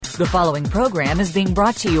The following program is being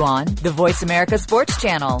brought to you on the Voice America Sports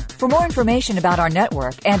Channel. For more information about our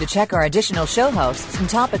network and to check our additional show hosts and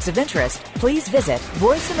topics of interest, please visit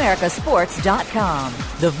voiceamericasports.com.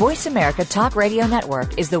 The Voice America Talk Radio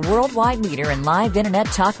Network is the worldwide leader in live Internet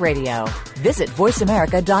talk radio. Visit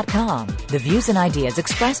voiceamerica.com. The views and ideas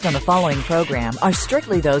expressed on the following program are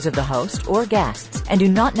strictly those of the host or guests and do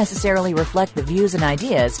not necessarily reflect the views and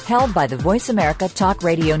ideas held by the Voice America Talk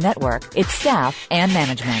Radio Network, its staff, and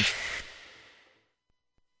management.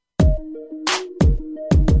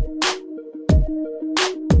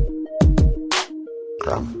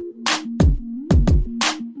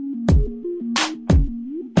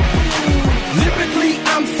 Lyrically,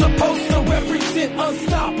 I'm supposed to represent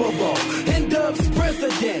unstoppable. And Dub's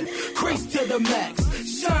president, Grace to the max.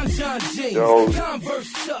 Sean James,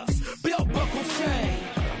 Converse chucks, belt buckle chain.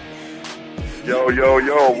 Yo,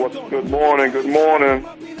 good morning.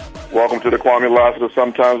 Welcome to the Kwamie, Lassiter,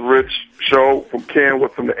 Sometimes Rich show from Ken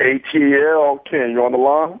from the ATL. Ken, you on the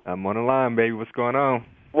line? I'm on the line, baby. What's going on?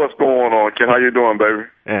 What's going on, Ken? How you doing, baby?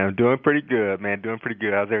 Yeah, I'm doing pretty good, man. Doing pretty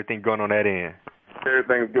good. How's everything going on that end?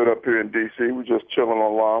 Everything's good up here in D.C. We're just chilling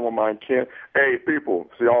online with mine, Ken. Hey, people,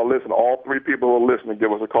 see, y'all listen. All three people who are listening,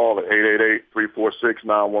 give us a call at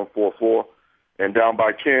 888-346-9144. And down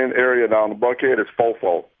by Ken area, down the Buckhead, it's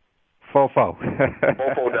Fofo. Fofo.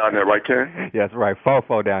 Fofo down there, right, Ken? Yeah, that's right.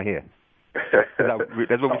 Fofo down here.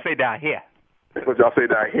 That's what we say down here. That's what y'all say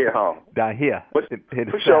down here, huh? Down here. For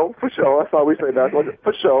sure. That's how we say that.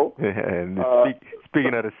 For sure. And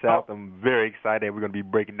speaking of the South, I'm very excited. We're going to be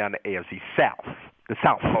breaking down the AFC South. The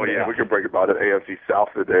South. Oh, yeah, we can break about the AFC South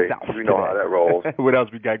today. We know how that rolls. What else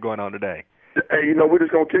we got going on today? Hey, we're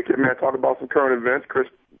just going to kick it, man, talk about some current events. Chris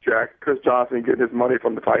Johnson getting his money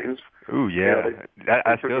from the Titans. Ooh, yeah.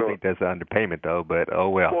 I still think that's an underpayment, though, but oh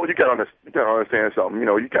well. Well, you got to understand something.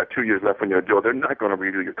 You got 2 years left on your deal. They're not going to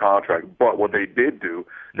redo your contract. But what they did do,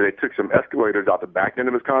 they took some escalators out the back end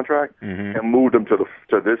of his contract and moved them to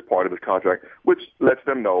this part of his contract, which lets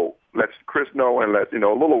Chris know and lets, a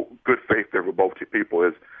little good faith there for both people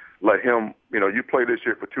is let him, you play this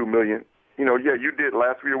year for $2 million. You did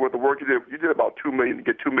last year worth of work. You did about $2 million to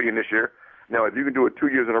get $2 million this year. Now, if you can do it 2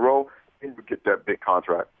 years in a row, you would get that big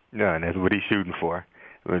contract. Yeah, and that's what he's shooting for.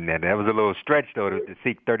 And that was a little stretch, though, to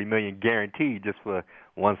seek $30 million guaranteed just for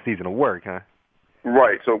one season of work, huh?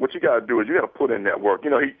 Right. So what you got to do is you got to put in that work. He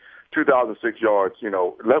 2,006 yards.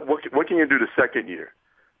 What can you do the second year?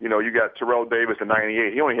 You got Terrell Davis in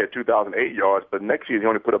 '98. He only had 2,008 yards, but next season he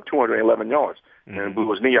only put up 211 yards and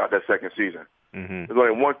blew his knee out that second season. There's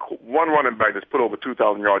only one running back that's put over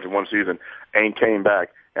 2,000 yards in one season and came back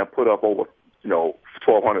and put up over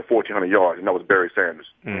 1,200, 1,400 yards, and that was Barry Sanders,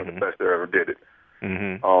 one of the best that ever did it.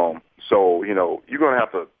 So you're going to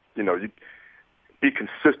have to you be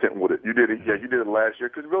consistent with it. You did it, you did it last year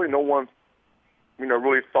because really no one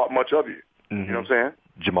really thought much of you. You know what I'm saying?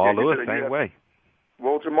 Jamal Lewis, same way.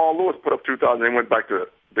 Well, Jamal Lewis put up 2,000 and went back to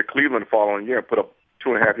Cleveland the following year and put up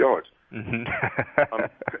 2.5 yards.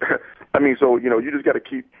 So you just got to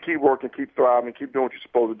keep working, keep thriving, keep doing what you're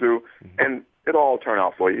supposed to do, and it'll all turn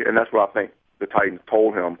out for you. And that's what I think the Titans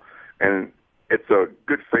told him. And it's a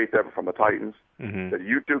good faith effort from the Titans that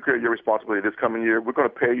you do care your responsibility this coming year. We're going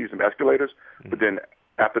to pay you some escalators, but then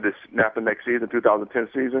after next season, 2010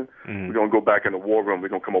 season, we're going to go back in the war room. We're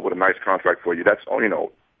going to come up with a nice contract for you. That's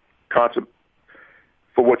concept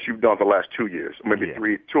for what you've done for the last 2 years, maybe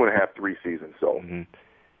 2.5, 3 seasons. So.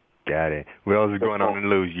 Got it. What else is going on in the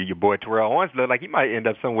news? Your boy Terrell Owens look like he might end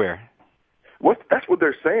up somewhere. That's what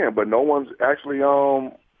they're saying, but no one's actually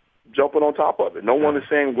jumping on top of it. No one is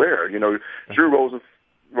saying where. Drew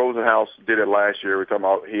Rosenhaus did it last year. We're talking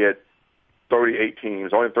about he had 38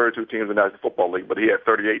 teams, only 32 teams in the National Football League, but he had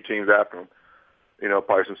 38 teams after him.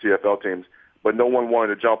 Probably some CFL teams, but no one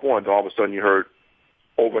wanted to jump on. Until all of a sudden, you heard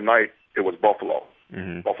overnight it was Buffalo.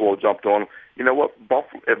 Buffalo jumped on him. You know what?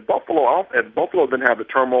 If Buffalo didn't have the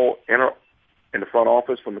turmoil in the front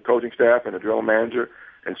office from the coaching staff and the general manager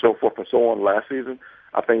and so forth and so on last season,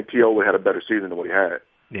 I think T.O. would have had a better season than what he had.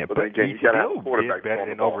 Yeah, but again, you got to have a quarterback better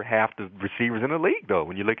than over half the receivers in the league, though.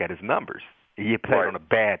 When you look at his numbers, he played on a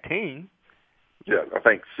bad team. Yeah, I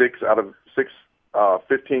think 6 out of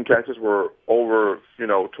 15 catches were over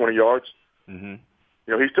 20 yards.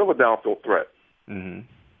 He's still a downfield threat.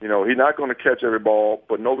 He's not going to catch every ball,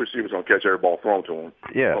 but no receiver's going to catch every ball thrown to him.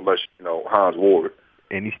 Yeah. Unless, Hans Ward.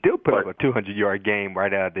 And he still put up a 200-yard game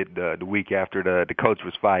right out the week after the coach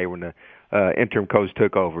was fired when the interim coach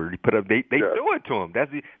took over. He put up. They threw it to him.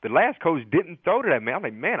 That's the last coach didn't throw to that man. I'm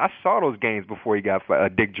like, man, I saw those games before he got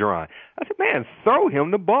Dick Duran. I said, man, throw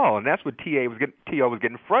him the ball, and that's what T.O. was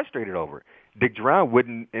getting frustrated over. Dick Duran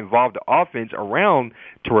wouldn't involve the offense around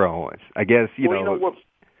Terrell Owens. I guess, you know what?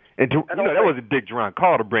 And that was a Dick Duran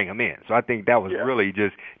call to bring him in. So I think that was really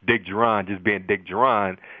just Dick Duran just being Dick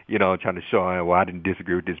Duran, you know, trying to show him, well, I didn't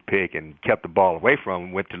disagree with this pick and kept the ball away from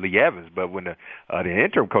him, went to Lee Evans. But when the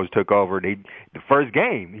interim coach took over, the first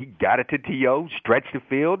game, he got it to T.O., stretched the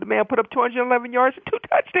field. The man put up 211 yards and 2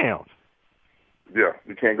 touchdowns. Yeah,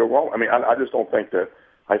 you can't go wrong. I mean, I just don't think that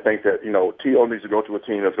 – I think that, you know, T.O. needs to go to a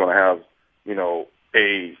team that's going to have, you know,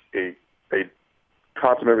 a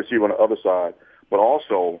consummate receiver on the other side, but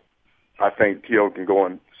also – I think T.O. can go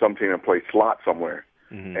in some team and play slot somewhere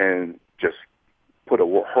and just put a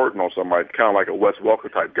hurting on somebody, kind of like a Wes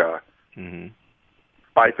Welker type guy.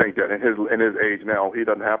 I think that in his age now, he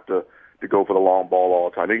doesn't have to go for the long ball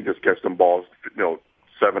all the time. He can just catch them balls, you know,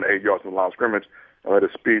 7 or 8 yards from the line of scrimmage and let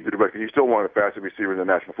his speed to the record. He's still one of the fastest receivers in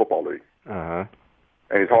the National Football League. And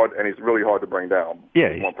he's really hard to bring down.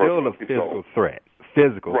 Yeah, he's still a physical threat.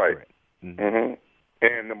 Physical threat. And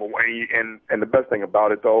number one, and the best thing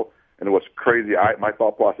about it though. And what's crazy, my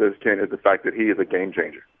thought process, Ken, is the fact that he is a game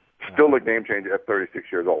changer. Still a game changer at 36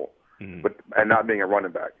 years old, and not being a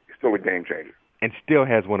running back. He's still a game changer. And still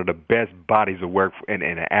has one of the best bodies of work and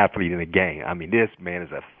an athlete in the game. I mean, this man is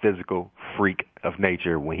a physical freak of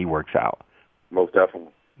nature when he works out. Most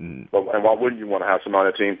definitely. And why wouldn't you want to have somebody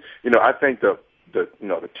on the team? You know, I think the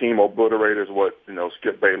team obliterators, what, you know,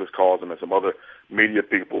 Skip Bayless calls them, and some other media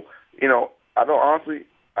people. You know, I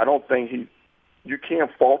don't think you can't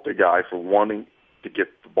fault the guy for wanting to get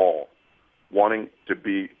the ball, wanting to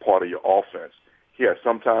be part of your offense.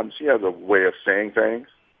 Sometimes he has a way of saying things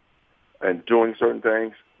and doing certain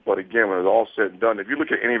things. But again, when it's all said and done, if you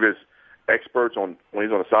look at any of his experts when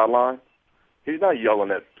he's on the sideline, he's yelling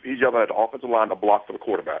at the offensive line to block for the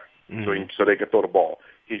quarterback so they can throw the ball.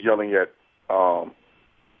 He's yelling at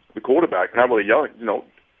the quarterback, not really yelling, you know,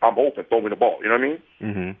 I'm open, throw me the ball. You know what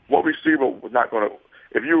I mean? What receiver was not going to?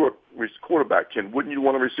 If you were a quarterback, Ken, wouldn't you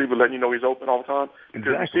want a receiver letting you know he's open all the time?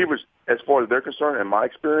 Because receivers, as far as they're concerned, in my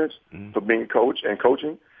experience, for being a coach and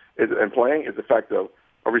coaching and playing, is the fact that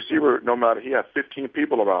a receiver, no matter, he has 15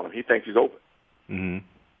 people around him, he thinks he's open.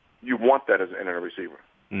 You want that as an internet receiver.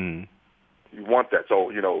 You want that. So,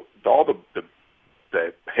 you know, all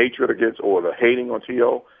the hatred against or the hating on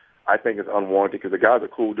T.O., I think is unwarranted because the guy's a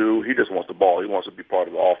cool dude. He just wants the ball. He wants to be part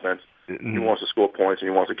of the offense. He wants to score points, and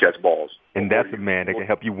he wants to catch balls. And that's the man that can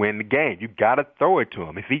help you win the game. You got to throw it to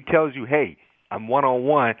him. If he tells you, hey, I'm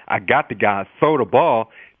one-on-one, I got the guy, throw the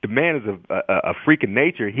ball, the man is a freak of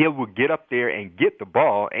nature. He will get up there and get the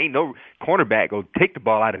ball. Ain't no cornerback go take the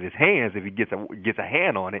ball out of his hands if he gets a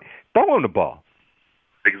hand on it. Throw him the ball.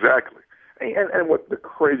 Exactly. And what the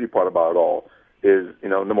crazy part about it all is, you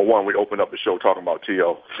know, number one, we opened up the show talking about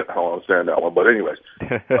T.O. I don't understand that one. But anyways,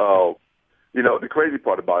 you know, the crazy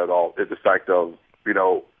part about it all is the fact of, you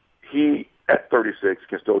know, he, at 36,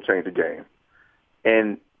 can still change the game.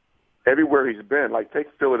 And everywhere he's been, like take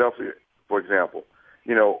Philadelphia, for example,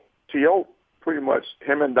 you know, T.O. pretty much,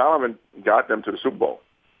 him and Donovan got them to the Super Bowl.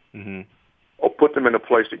 Or put them in a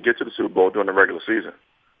place to get to the Super Bowl during the regular season.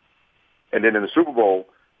 And then in the Super Bowl,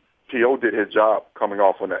 T.O. did his job coming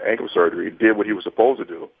off on the ankle surgery. He did what he was supposed to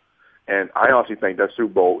do. And I honestly think that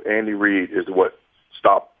Super Bowl, Andy Reid is what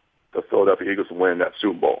stopped the Philadelphia Eagles from winning that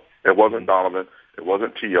Super Bowl. It wasn't Donovan. It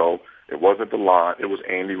wasn't T.O. It wasn't the line. It was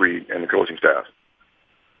Andy Reid and the coaching staff.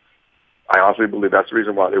 I honestly believe that's the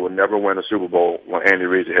reason why they would never win a Super Bowl when Andy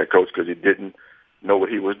Reid's the head coach, because he didn't know what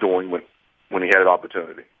he was doing when he had an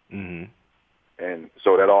opportunity. And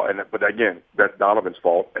so but again, that's Donovan's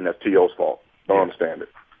fault and that's T.O.'s fault. Don't understand it.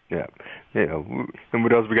 Yeah, you know, and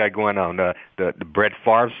what else we got going on? The Brett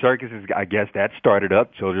Favre circus is, I guess, that started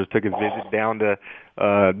up. Soldiers took a visit down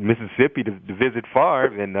to Mississippi to visit Favre,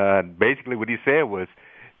 and basically what he said was,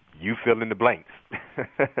 "You fill in the blanks."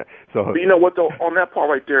 So, but you know what though? On that part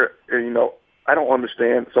right there, you know, I don't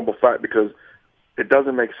understand simple fact because it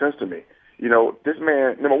doesn't make sense to me. You know, this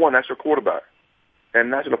man, number one, that's your quarterback,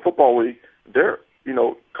 and National Football League, they're, you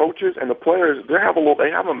know, coaches and the players, they have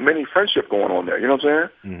a mini friendship going on there. You know what I'm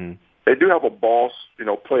saying? They do have a boss, you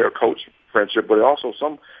know, player coach friendship, but also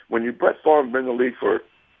when Brett Favre been in the league for,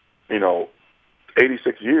 you know,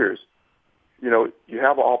 86 years, you know, you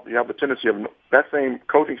have a tendency of that same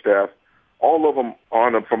coaching staff, all of them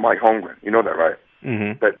are from Mike Holmgren. You know that, right?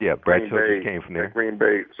 Brett Favre came from there. Green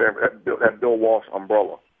Bay, that Bill Walsh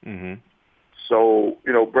umbrella. So,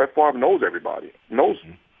 you know, Brett Favre knows everybody. Knows,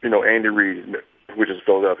 you know, Andy Reid, which is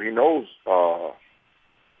Philadelphia. He knows,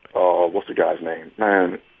 what's the guy's name?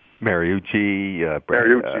 Man. Mariucci,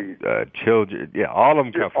 Children. Yeah, all of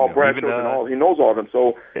them come from Brad Children, he knows all of them.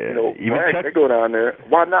 So, you know, Brad, they go down there.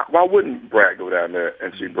 Why not? Why wouldn't Brad go down there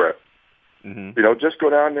and see Brett? You know, just go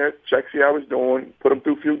down there, check, see how he's doing, put him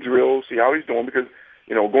through a few drills, see how he's doing, because,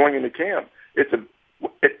 you know, going into camp, it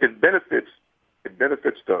benefits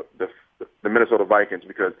the Minnesota Vikings,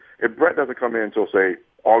 because if Brett doesn't come in until, say,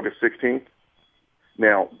 August 16th,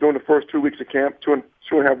 now, during the first 2 weeks of camp, two and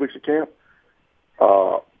a half weeks of camp,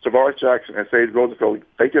 Tavares Jackson and Sage Rosenfeld,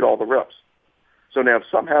 they get all the reps. So now if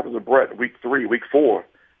something happens to Brett week 3, week 4,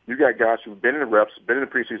 you got guys who've been in the reps, been in the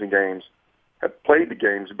preseason games, have played the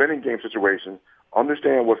games, been in game situations,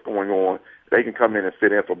 understand what's going on. They can come in and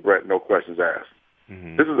fit in for Brett, no questions asked.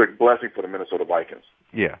 This is a blessing for the Minnesota Vikings.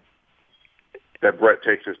 Yeah. That Brett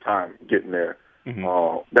takes his time getting there.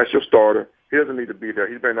 That's your starter. He doesn't need to be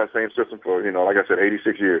there. He's been in that same system for, you know, like I said,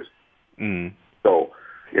 86 years. So,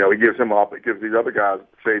 you know, he gives these other guys,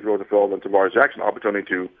 Sage Rosenfeld and Tavares Jackson, an opportunity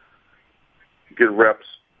to get reps,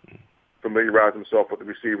 familiarize himself with the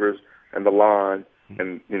receivers and the line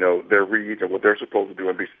and, you know, their reads and what they're supposed to do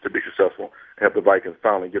and to be successful and help the Vikings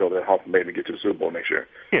finally get over that hump and maybe get to the Super Bowl next year.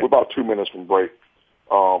 We're about 2 minutes from break.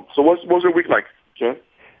 So what's your week like, Ken?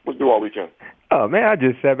 What's do all weekend? Oh, man, I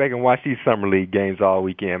just sat back and watched these Summer League games all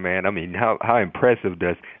weekend, man. I mean, how impressive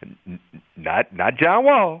does not John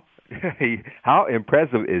Wall. How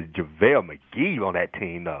impressive is JaVale McGee on that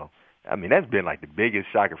team, though? I mean, that's been like the biggest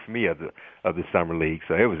shocker for me of the Summer League.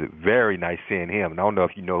 So it was very nice seeing him. And I don't know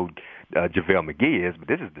if you know JaVale McGee is, but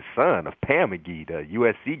this is the son of Pam McGee, the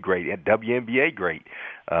USC great and WNBA great.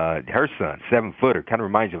 Her son, 7-footer, kind of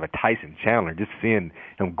reminds you of a Tyson Chandler. Just seeing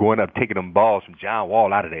him going up, taking them balls from John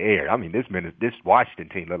Wall out of the air. I mean, this Washington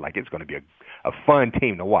team looks like it's going to be a fun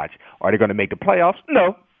team to watch. Are they going to make the playoffs?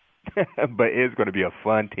 No, but it's going to be a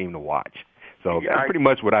fun team to watch. So that's pretty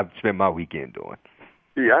much what I've spent my weekend doing.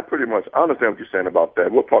 Yeah, I understand what you're saying about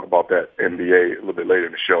that. We'll talk about that NBA a little bit later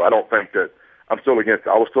in the show. I don't think that I was still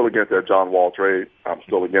against that John Wall trade. I'm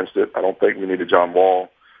still against it. I don't think we needed John Wall.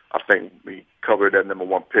 I think we covered that number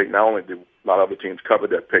 1 pick. Not only did a lot of other teams cover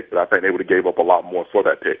that pick, but I think they would have gave up a lot more for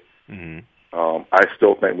that pick. I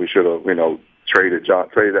still think we should have, you know, traded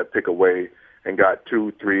that pick away and got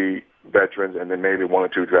 2-3 veterans and then maybe 1 or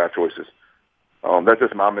 2 draft choices. That's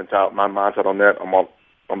just my mindset on that. I'm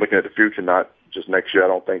looking at the future, not just next year. I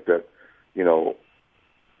don't think that, you know,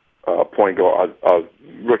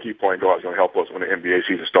 rookie point guard is going to help us when the NBA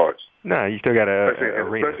season starts. No, you still got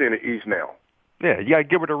especially in the East now. Yeah, you got to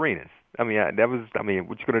give it arenas. I mean,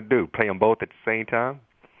 what you going to do? Play them both at the same time?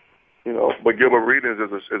 You know, but Gilbert Arenas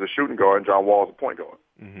is a shooting guard and John Wall is a point guard.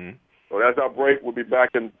 So that's our break. We'll be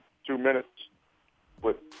back in 2 minutes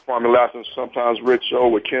with Kwamie Lassiter, sometimes Rich Show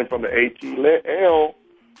with Ken from the ATL.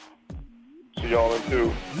 See y'all in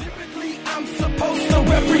 2. I'm supposed to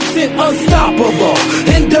represent unstoppable.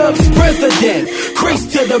 And Dub's president, Grace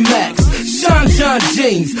to the max. Sean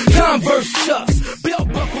jeans, Converse chucks, belt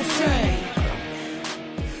buckle chain.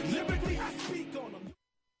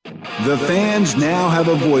 The fans now have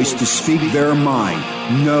a voice to speak their mind.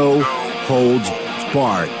 No holds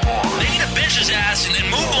barred. They need to bench his ass and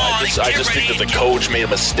move on. I just think that the coach made a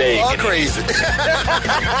mistake. All crazy.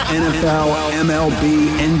 NFL, MLB,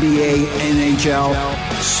 NBA, NHL.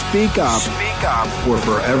 Speak up or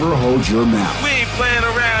forever hold your mouth. We ain't playing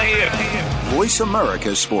around here. Voice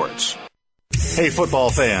America Sports. Hey, football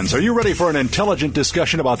fans, are you ready for an intelligent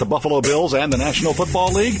discussion about the Buffalo Bills and the National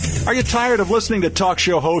Football League? Are you tired of listening to talk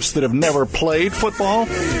show hosts that have never played football?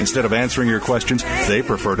 Instead of answering your questions, they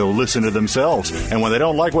prefer to listen to themselves. And when they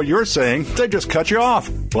don't like what you're saying, they just cut you off.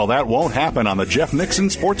 Well, that won't happen on the Jeff Nixon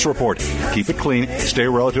Sports Report. Keep it clean, stay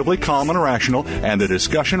relatively calm and rational, and the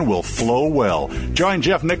discussion will flow well. Join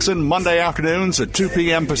Jeff Nixon Monday afternoons at 2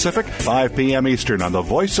 p.m. Pacific, 5 p.m. Eastern on the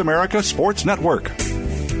Voice America Sports Network.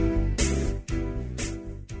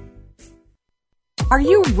 Are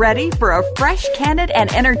you ready for a fresh, candid, and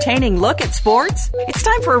entertaining look at sports? It's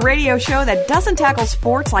time for a radio show that doesn't tackle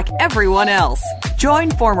sports like everyone else. Join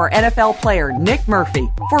former NFL player Nick Murphy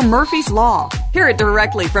for Murphy's Law. Hear it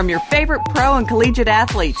directly from your favorite pro and collegiate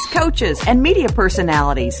athletes, coaches, and media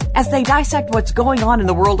personalities as they dissect what's going on in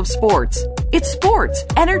the world of sports. It's sports,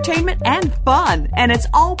 entertainment, and fun, and it's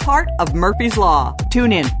all part of Murphy's Law.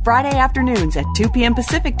 Tune in Friday afternoons at 2 p.m.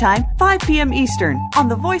 Pacific Time, 5 p.m. Eastern on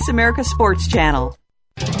the Voice America Sports Channel.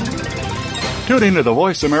 Tune in to the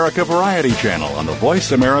Voice America Variety Channel on the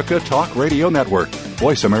Voice America Talk Radio Network.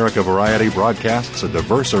 Voice America Variety broadcasts a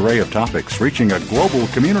diverse array of topics reaching a global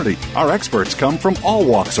community. Our experts come from all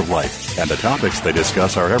walks of life, and the topics they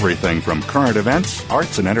discuss are everything from current events,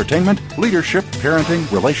 arts and entertainment, leadership, parenting,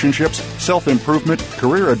 relationships, self-improvement,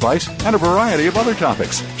 career advice, and a variety of other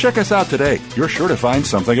topics. Check us out today. You're sure to find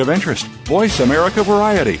something of interest. Voice America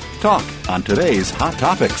Variety. Talk on today's hot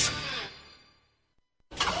topics.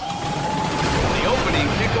 The opening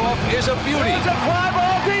kickoff is is a beauty. There's a fly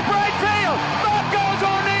ball deep right field. Back goes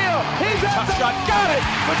O'Neal. He's at the shot. Got it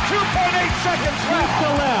with 2.8 seconds left. to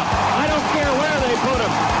left. I don't care where they put him.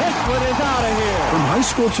 This one is out of here. From high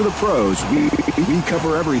school to the pros, we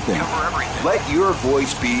cover everything. Let your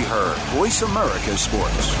voice be heard. Voice America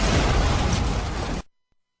Sports.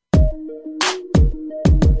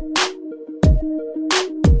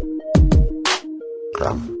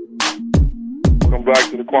 Welcome back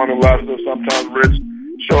to the Kwamie Lassiter, Sometimes Rich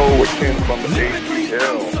show with Ken from the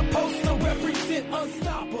ATL.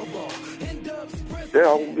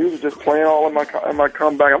 Yeah, he was just playing all in my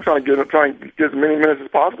comeback. I'm trying to get as many minutes as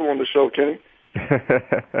possible on the show, Kenny.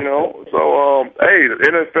 You know, so hey, the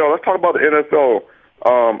NFL. Let's talk about the NFL.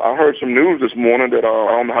 I heard some news this morning that I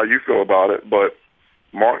don't know how you feel about it, but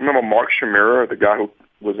remember Mark Chimera, the guy who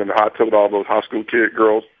was in the hot tub with all those high school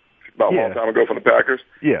girls about a long time ago from the Packers?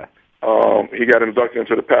 Yeah. He got inducted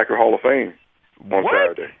into the Packer Hall of Fame on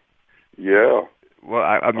Saturday. Yeah. Well,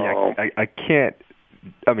 I mean, I can't.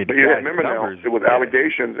 I mean, but you remember now, it was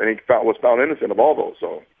allegations, and he was found innocent of all those.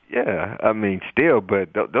 So. Yeah, I mean, still,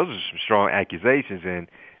 but those are some strong accusations, and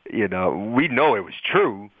you know, we know it was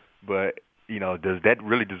true, but you know, does that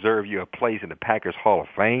really deserve you a place in the Packers Hall of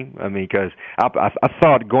Fame? I mean, because I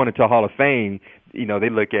thought going into Hall of Fame, you know, they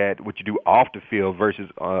look at what you do off the field versus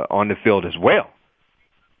on the field as well.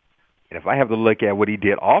 And if I have to look at what he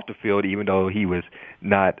did off the field, even though he was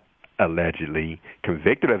not allegedly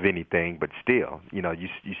convicted of anything, but still, you know, you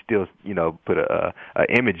still, you know, put a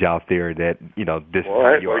image out there that, you know, this. Well,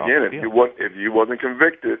 right. Well, again, if you wasn't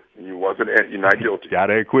convicted, you're not guilty. You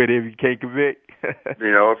gotta acquit if you can't convict.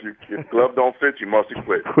 You know, if the glove don't fit, you must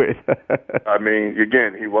acquit. I mean,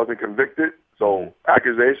 again, he wasn't convicted, so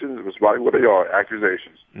accusations was probably what they are,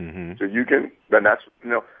 accusations. Mm-hmm. So you can, then that's, you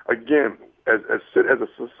know, again, as a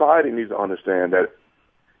society needs to understand that,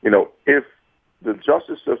 you know, if the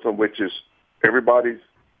justice system, which is everybody's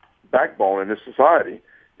backbone in this society,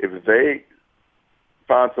 if they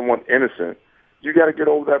find someone innocent, you got to get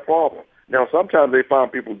over that problem. Now, sometimes they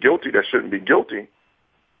find people guilty that shouldn't be guilty.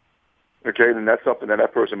 Okay, then that's something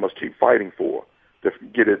that person must keep fighting for, to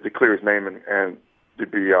get it, to clear his name and to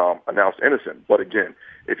be announced innocent. But again,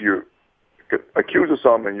 if you're accused of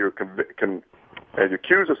something and you're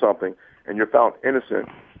accused of something and you're found innocent,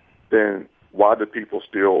 then why do people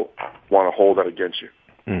still want to hold that against you?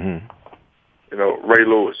 Mm-hmm. You know, Ray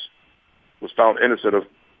Lewis was found innocent of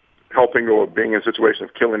helping or being in a situation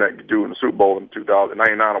of killing that dude in the Super Bowl in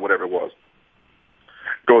 2099 or whatever it was.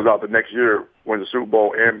 Goes out the next year, wins the Super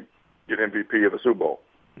Bowl, and get MVP of the Super Bowl.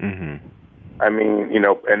 Mm-hmm. I mean, you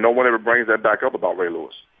know, and no one ever brings that back up about Ray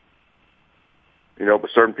Lewis. You know,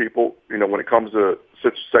 but certain people, you know, when it comes to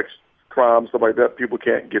sex crimes, stuff like that, people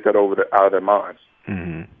can't get that out of their minds.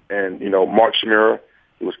 Mm-hmm. And, you know, Mark Chimera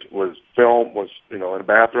was filmed, you know, in a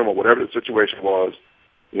bathroom or whatever the situation was,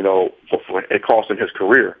 you know, it cost him his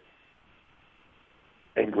career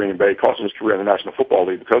in Green Bay. It cost him his career in the National Football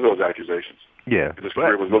League because of those accusations. Yeah. His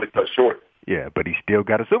career was really cut short. Yeah, but he still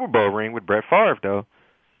got a Super Bowl ring with Brett Favre, though.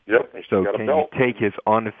 Yep. So can you take his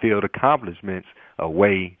on-the-field accomplishments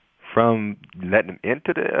away from letting him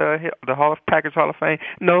into the Packers Hall of Fame?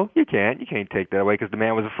 No, you can't. You can't take that away because the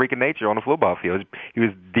man was a freak of nature on the football field. He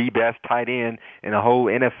was the best tight end in the whole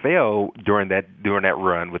NFL during that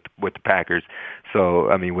run with the Packers. So,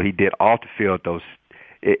 I mean, what he did off the field,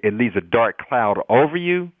 it leaves a dark cloud over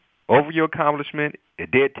your accomplishment. It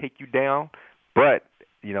did take you down, but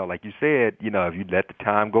you know, like you said, you know, if you let the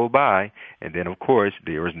time go by, and then of course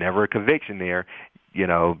there was never a conviction there, you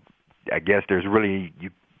know, I guess there's really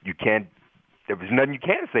there was nothing you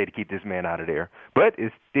can say to keep this man out of there. But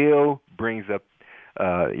it still brings up,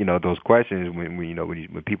 you know, those questions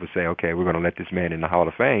when people say, okay, we're going to let this man in the Hall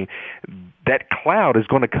of Fame. That cloud is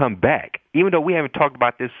going to come back, even though we haven't talked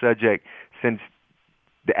about this subject since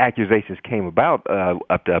the accusations came about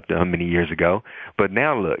up to how many years ago. But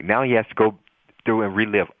now look, now he has to go through and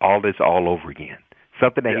relive all this all over again.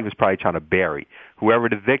 Something that he was probably trying to bury. Whoever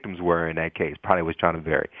the victims were in that case probably was trying to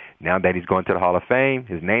bury. Now that he's going to the Hall of Fame,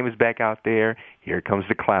 his name is back out there. Here comes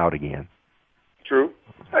the cloud again. True,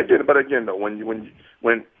 I get it. But again, though, when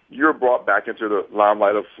you're brought back into the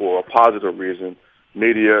limelight for a positive reason,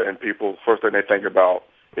 media and people, first thing they think about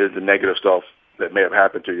is the negative stuff that may have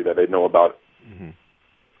happened to you that they know about. Mm-hmm.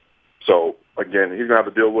 So again, he's gonna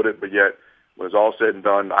have to deal with it. But yet, when it's all said and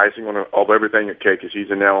done, the icing on everything at cake is he's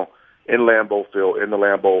now in Lambeau Field, in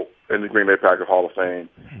the Green Bay Packers Hall of Fame.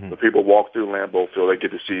 Mm-hmm. When people walk through Lambeau Field, they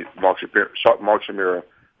get to see Mark Chimera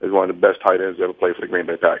is one of the best tight ends ever played for the Green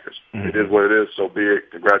Bay Packers. Mm-hmm. It is what it is. So be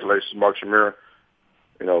it. Congratulations, Mark Chimera.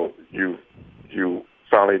 You know, you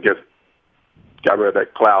finally got rid of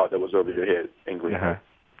that cloud that was over your head in Green Bay.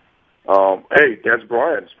 Hey, Des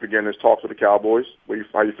Bryant's beginning his talks with the Cowboys.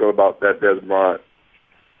 How you feel about that Des Bryant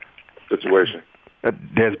situation?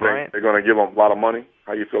 Des Bryant? They're going to give him a lot of money.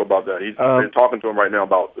 How you feel about that? He's been talking to him right now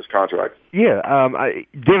about this contract. Yeah,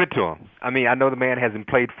 give it to him. I mean, I know the man hasn't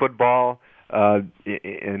played football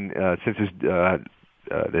since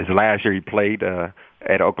his last year he played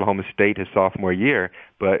at Oklahoma State his sophomore year,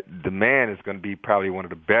 but the man is going to be probably one of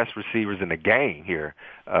the best receivers in the game here.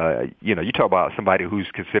 You talk about somebody who's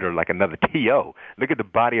considered like another T.O. Look at the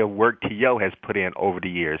body of work T.O. has put in over the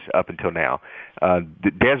years up until now.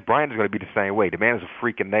 Des Bryant is going to be the same way. The man is a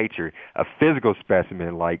freak of nature, a physical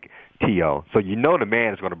specimen like T.O. So the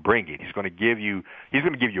man is going to bring it. He's going to give you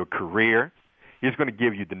a career. He's going to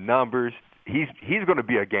give you the numbers. He's going to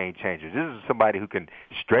be a game changer. This is somebody who can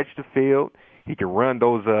stretch the field. He can run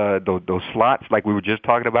those slots like we were just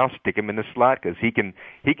talking about. Stick him in the slot because he can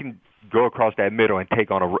go across that middle and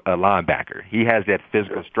take on a linebacker. He has that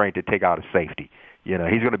physical strength to take out a safety. He's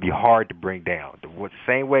going to be hard to bring down. The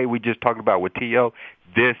same way we just talked about with T.O.,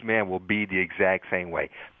 this man will be the exact same way.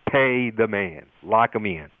 Pay the man. Lock him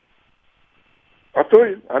in. I feel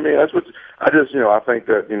you. I mean, that's what I think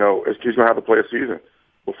that he's going to have to play a season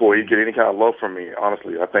before he get any kind of love from me.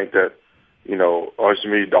 Honestly, I think that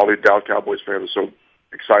obviously all the Dallas Cowboys fans are so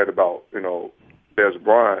excited about Des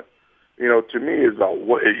Bryant. To me, is about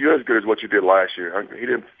you're as good as what you did last year. I mean, he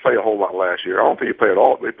didn't play a whole lot last year. I don't think he played at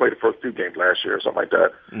all. They played the first 2 games last year or something like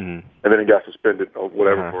that, and then he got suspended or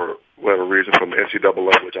whatever for whatever reason from the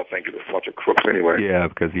NCAA, which I think is a bunch of crooks anyway. Yeah,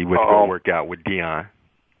 because he went to go work out with Deion.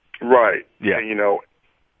 Right. Yeah.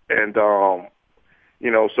 And,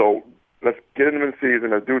 so let's get him in the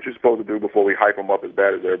season. Let's do what you're supposed to do before we hype him up as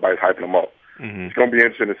bad as everybody's hyping him up. Mm-hmm. It's going to be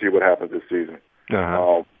interesting to see what happens this season.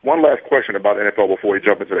 One last question about the NFL before we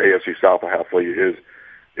jump into the AFC South I have for you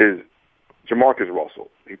is Jamarcus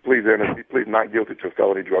Russell. He pleads not guilty to a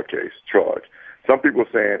felony drug case charge. Some people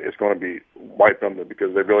are saying it's going to be wiped under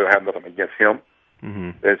because they really don't have nothing against him. Mm-hmm.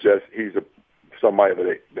 It's just he's somebody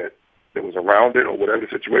that was around it or whatever the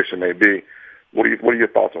situation may be. What are your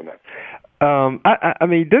thoughts on that? I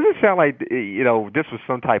mean, does it sound like, this was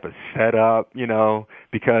some type of setup,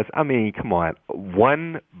 because, I mean, come on,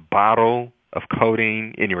 1 bottle of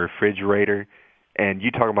codeine in your refrigerator, and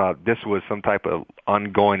you talking about this was some type of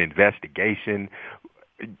ongoing investigation.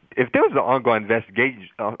 If there was an ongoing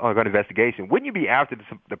investigation, wouldn't you be after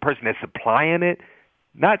the person that's supplying it?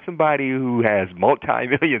 Not somebody who has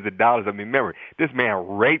multi-millions of dollars. I mean, remember, this man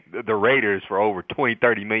raped the Raiders for over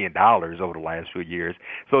 $20-30 million over the last few years.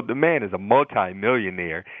 So the man is a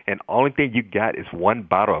multi-millionaire, and the only thing you got is 1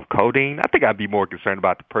 bottle of codeine. I think I'd be more concerned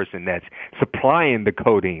about the person that's supplying the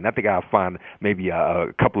codeine. I think I'll find maybe a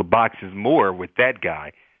couple of boxes more with that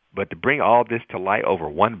guy. But to bring all this to light over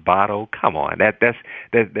 1 bottle, come on, that's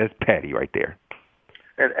petty right there.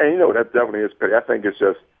 And that definitely is petty. I think it's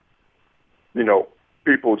just,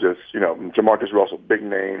 people just, Jamarcus Russell, big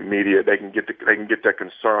name, media, they can get that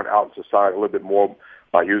concern out in society a little bit more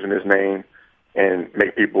by using his name and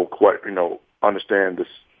make people quite, understand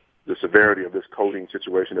the severity of this codeine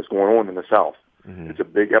situation that's going on in the South. Mm-hmm. It's a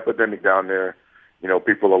big epidemic down there.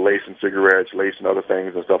 People are lacing cigarettes, lacing other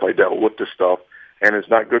things and stuff like that with this stuff, and it's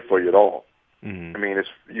not good for you at all. Mm-hmm. I mean, it's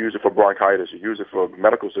use it for bronchitis, you use it for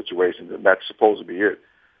medical situations, and that's supposed to be it.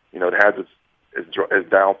 It has its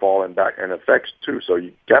downfall and back and effects too. So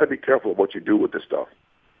you got to be careful of what you do with this stuff.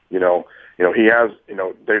 He has.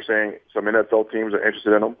 They're saying some NFL teams are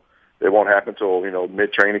interested in him. It won't happen until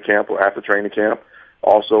mid training camp or after training camp.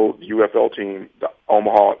 Also, the UFL team, the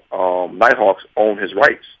Omaha Nighthawks, own his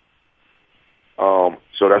rights.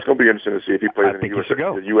 So that's going to be interesting to see if he plays in the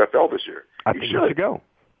UFL this year. I think he should go.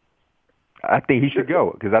 I think he should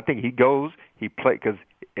go because I think he goes. He play because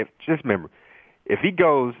just remember. If he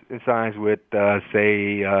goes and signs with,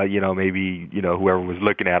 maybe, whoever was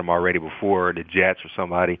looking at him already before, the Jets or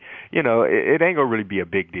somebody, it ain't going to really be a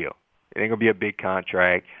big deal. It ain't going to be a big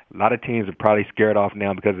contract. A lot of teams are probably scared off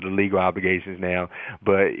now because of the legal obligations now.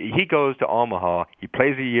 But he goes to Omaha. He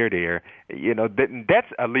plays a year there.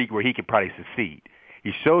 That's a league where he can probably succeed.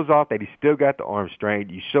 He shows off that he's still got the arm strength.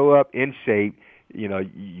 You show up in shape.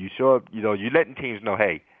 You show up, you're letting teams know,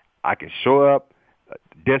 hey, I can show up.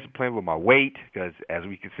 Discipline with my weight, because as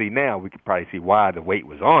we can see now, we can probably see why the weight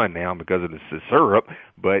was on now because of the syrup.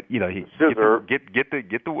 But he get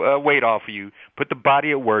the weight off of you, put the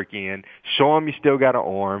body of work in, show him you still got an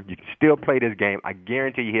arm, you can still play this game. I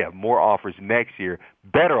guarantee you have more offers next year,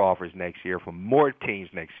 better offers next year from more teams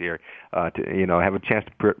next year to have a chance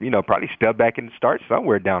to probably step back and start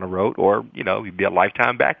somewhere down the road, or be a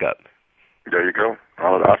lifetime backup. There you go.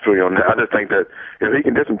 I feel you on that. I just think that if he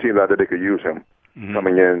can get some teams out there, they could use him.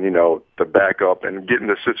 coming in, to back up and get in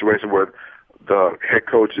a situation where the head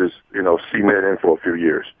coach is, cemented in for a few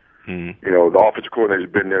years. The offensive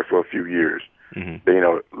coordinator's been there for a few years.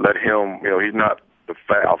 Let him, he's not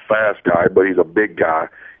a fast guy, but he's a big guy.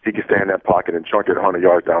 He can stay in that pocket and chunk it 100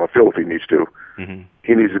 yards down the field if he needs to.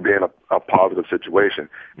 He needs to be in a positive situation.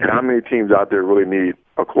 And how many teams out there really need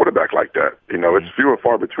a quarterback like that? It's few and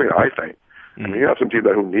far between, I think. I mean, you have some teams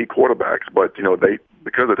who need quarterbacks, but, they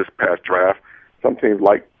because of this past draft, some teams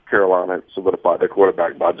like Carolina solidified their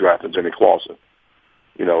quarterback by drafting Jimmy Clausen.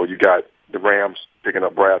 You got the Rams picking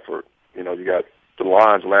up Bradford. You got the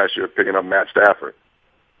Lions last year picking up Matt Stafford.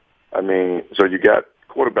 I mean, so you got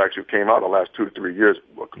quarterbacks who came out the last 2 to 3 years,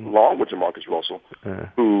 along with Jamarcus Russell,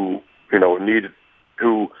 who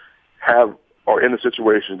are in a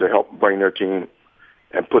situation to help bring their team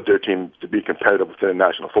and put their team to be competitive within the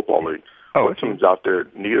National Football League. Teams out there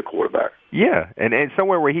need a quarterback. Yeah, and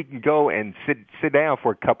somewhere where he can go and sit down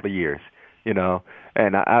for a couple of years,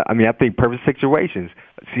 And I think perfect situations.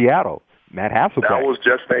 Seattle, Matt Hasselbeck. I was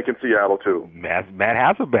just thinking Seattle too. Matt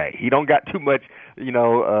Hasselbeck. He don't got too much,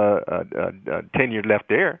 tenure left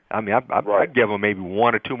there. I mean, I'd give him maybe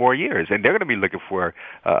 1 or 2 more years, and they're going to be looking for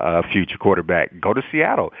a future quarterback. Go to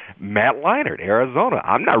Seattle. Matt Leinart, Arizona.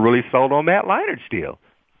 I'm not really sold on Matt Leinart still.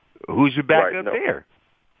 Who's your backup there?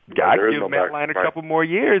 I'd give Matt Leinart a couple more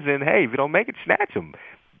years, and, hey, if you don't make it, snatch him.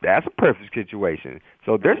 That's a perfect situation.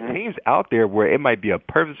 So there's teams out there where it might be a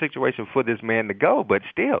perfect situation for this man to go, but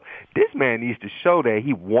still, this man needs to show that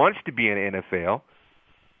he wants to be in the NFL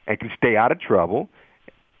and can stay out of trouble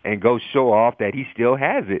and go show off that he still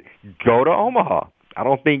has it. Go to Omaha. I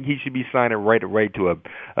don't think he should be signing right to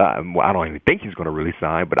I don't even think he's going to really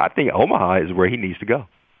sign, but I think Omaha is where he needs to go.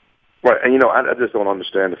 Right, and I just don't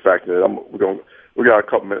understand the fact that we got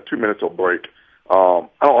 2 minutes till break. I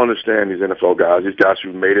don't understand these NFL guys, these guys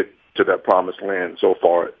who made it to that promised land so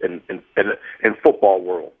far in football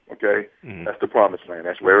world, okay? That's the promised land.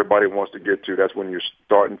 That's where everybody wants to get to. That's when you're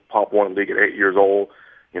starting Pop One League at 8 years old.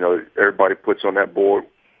 Everybody puts on that board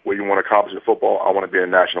what you want to accomplish in football. I want to be in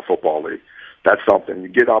the National Football League. That's something. You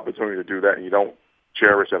get an opportunity to do that, and you don't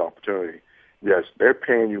cherish that opportunity. Yes, they're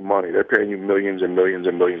paying you money. They're paying you millions and millions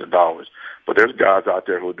and millions of dollars. But there's guys out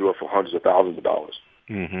there who will do it for hundreds of thousands of dollars.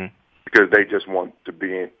 Because they just want to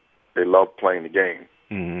be in, they love playing the game.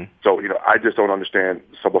 So, I just don't understand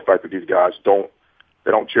the simple fact that these guys don't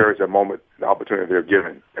cherish that moment, the opportunity they're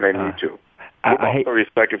given, and they need to. We're about 30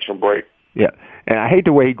 seconds from break. Yeah, and I hate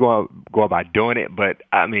the way he go about doing it, but,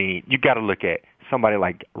 I mean, you got to look at somebody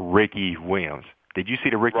like Ricky Williams. Did you see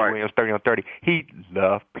the Ricky Williams 30 on 30? He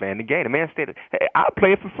loved playing the game. The man said, hey, I'll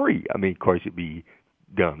play it for free. I mean, of course, it'd be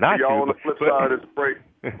dumb not to. Y'all on the flip side of this break.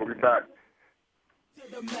 We'll be back.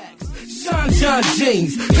 John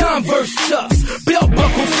jeans, Converse chucks, belt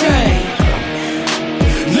buckle chain.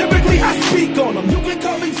 Lyrically, I speak on them. You can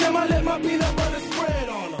call me Jim, I let my peanut butter spread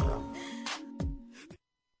on them.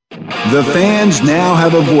 The fans now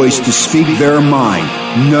have a voice to speak their mind.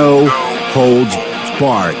 No holds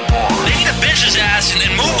barred. They need to bitch his ass and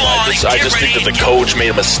then move on. I just think that the coach made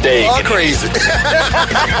a mistake. All crazy.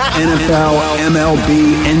 NFL,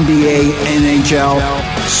 MLB, NBA, NHL.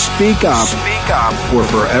 Speak up. Or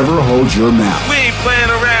forever hold your mouth. We ain't playing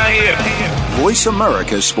around here. Voice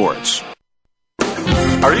America Sports.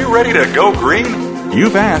 Are you ready to go green?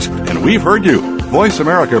 You've asked, and we've heard you. Voice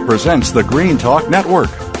America presents the Green Talk Network.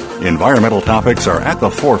 Environmental topics are at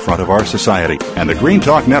the forefront of our society, and the Green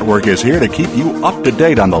Talk Network is here to keep you up to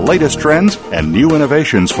date on the latest trends and new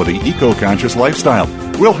innovations for the eco-conscious lifestyle.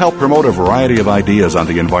 We'll help promote a variety of ideas on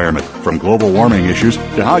the environment, from global warming issues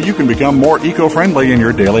to how you can become more eco-friendly in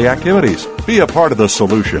your daily activities. Be a part of the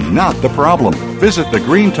solution, not the problem. Visit the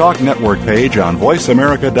Green Talk Network page on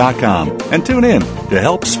voiceamerica.com and tune in to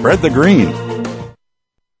help spread the green.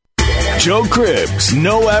 Joe Cribbs,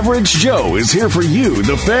 No Average Joe, is here for you,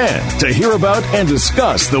 the fan, to hear about and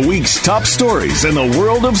discuss the week's top stories in the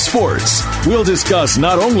world of sports. We'll discuss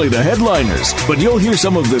not only the headliners, but you'll hear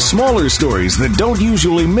some of the smaller stories that don't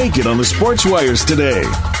usually make it on the sports wires today.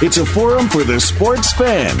 It's a forum for the sports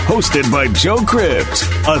fan, hosted by Joe Cribbs,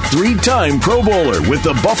 a 3-time Pro Bowler with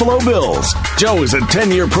the Buffalo Bills. Joe is a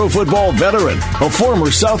 10-year pro football veteran, a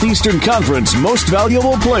former Southeastern Conference Most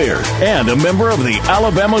Valuable Player, and a member of the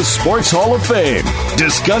Alabama Sports Hall of Fame.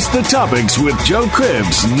 Discuss the topics with Joe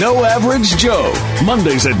Cribbs, No Average Joe.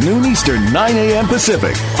 Mondays at noon Eastern, 9 a.m.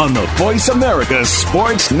 Pacific on the Voice America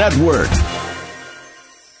Sports Network.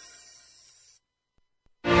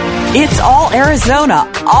 It's all Arizona,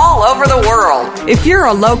 all over the world. If you're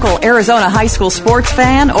a local Arizona high school sports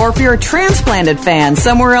fan, or if you're a transplanted fan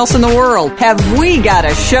somewhere else in the world, have we got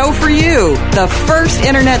a show for you. The first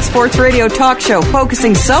internet sports radio talk show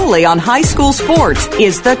focusing solely on high school sports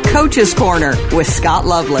is The Coach's Corner with Scott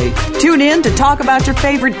Lovely. Tune in to talk about your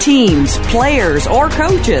favorite teams, players, or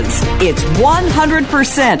coaches. It's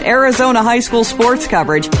 100% Arizona high school sports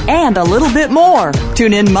coverage and a little bit more.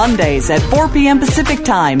 Tune in Mondays at 4 p.m. Pacific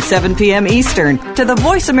Time, 7 p.m. Eastern to the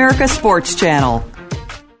Voice America Sports Channel.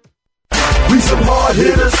 We some hard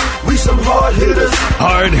hitters. We some hard hitters.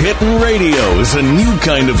 Hard Hittin' Radio is a new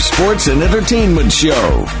kind of sports and entertainment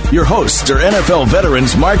show. Your hosts are NFL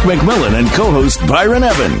veterans Mark McMillan and co-host Byron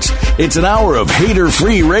Evans. It's an hour of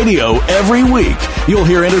hater-free radio every week. You'll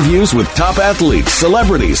hear interviews with top athletes,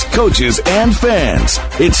 celebrities, coaches, and fans.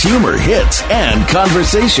 It's humor, hits, and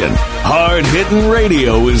conversation. Hard Hittin'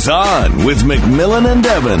 Radio is on with McMillan and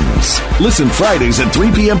Evans. Listen Fridays at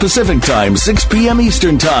 3 p.m. Pacific Time, 6 p.m.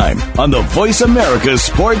 Eastern Time on the Voice America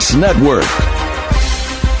Sports Network.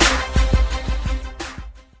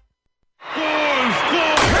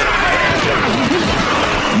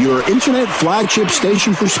 Your internet flagship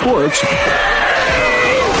station for sports.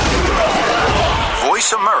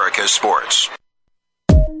 Voice America Sports.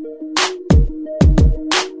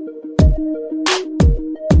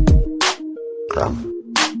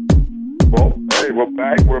 Well, hey, we're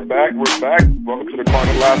back. Welcome to the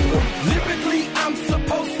corner, Lassiter. Lyrically, I'm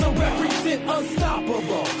supposed to represent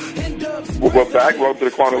unstoppable. We're back. Welcome to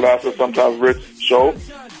the corner, Lassiter, Sometimes Rich show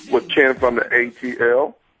with Ken from the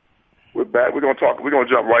ATL. We're back. We're going to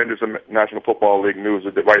jump right into some National Football League news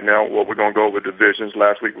right now. Well, we're going to go over divisions.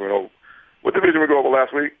 Last week, what division we go over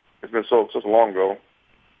last week? It's been so long ago.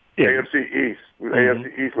 Yeah. AFC East.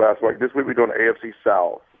 AFC East last week. This week we're doing the AFC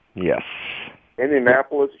South. Yes.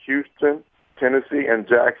 Indianapolis, Houston, Tennessee, and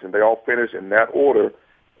Jackson. They all finished in that order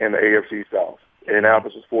in the AFC South.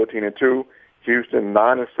 Indianapolis is 14-2. Houston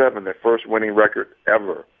 9-7, their first winning record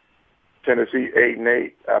ever. Tennessee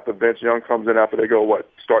 8-8 after Vince Young comes in after they go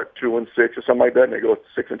start 2-6 or something like that, and they go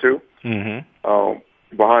 6-2.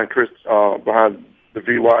 Mm-hmm. Behind the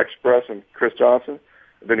VY Express and Chris Johnson.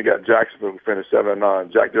 And then you got Jacksonville who finished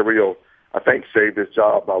 7-9. Jack Del Rio, I think, saved his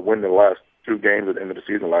job by winning the last 2 games at the end of the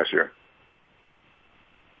season last year.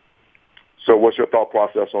 So what's your thought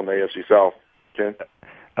process on the AFC South, Ken?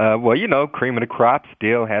 Well, cream of the crop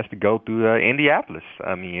still has to go through Indianapolis.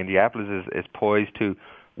 I mean, Indianapolis is poised to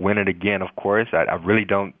win it again, of course. I really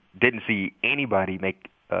didn't see anybody make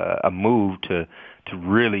a move to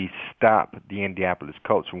really stop the Indianapolis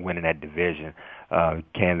Colts from winning that division.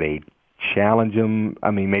 Can they challenge them? I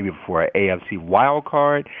mean, maybe for an AFC wild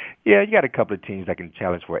card. Yeah, you got a couple of teams that can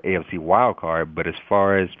challenge for an AFC wild card, but as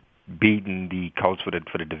far as beating the Colts for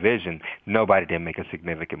the division, nobody did make a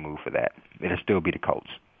significant move for that. It'll still be the Colts.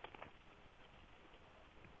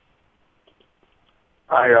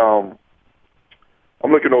 I'm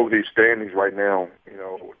looking over these standings right now.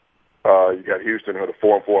 You got Houston with a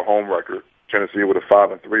 4-4 home record, Tennessee with a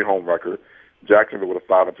 5-3 home record, Jacksonville with a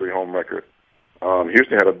 5-3 home record.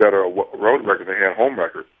 Houston had a better road record than they had home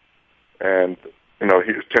record, and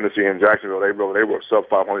Tennessee and Jacksonville they were sub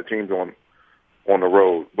 500 teams on the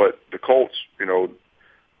road. But the Colts, 7-1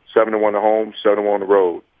 at home, 7-1 on the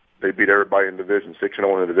road. They beat everybody in the division,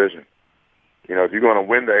 6-0 in the division. If you're going to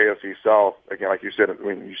win the AFC South, again, like you said,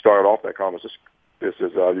 when you started off that comment, this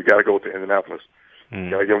is you got to go to Indianapolis. You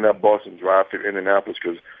got to get on that bus and drive to Indianapolis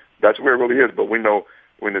because that's where it really is. But we know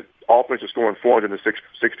when the offense is scoring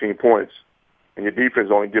 416 points and your defense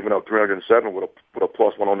is only giving up 307 with a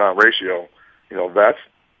plus 109 ratio, that's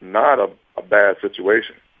not a bad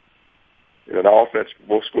situation. The offense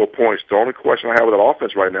will score points. The only question I have with that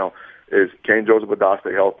offense right now is can Joseph Adah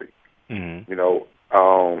stay healthy?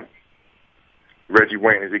 Mm-hmm. Reggie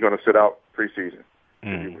Wayne, is he going to sit out preseason?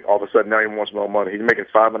 Mm-hmm. All of a sudden now he wants more money. He's making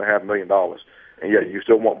 $5.5 million, and yet you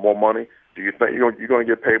still want more money. Do you think you're going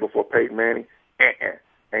to get paid before Peyton Manning?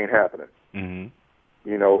 Ain't happening.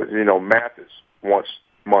 Mm-hmm. Mathis wants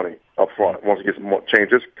money up front. Wants to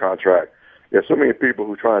change his contract. There's so many people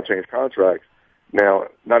who try and change contracts now,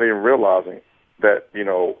 not even realizing that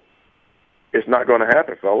it's not going to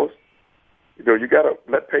happen, fellas. You got to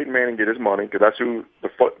let Peyton Manning get his money because that's who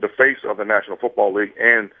the face of the National Football League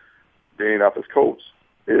and the Indianapolis Colts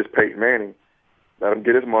is Peyton Manning. Let him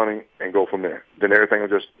get his money and go from there. Then everything will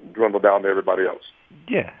just dwindle down to everybody else.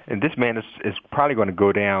 Yeah, and this man is probably going to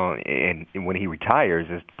go down, and when he retires,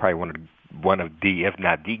 is probably one of one of the, if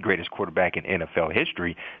not the greatest quarterback in NFL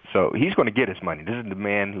history. So he's going to get his money. This is the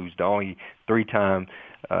man who's the only 3-time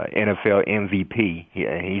NFL MVP.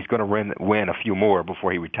 He's going to win a few more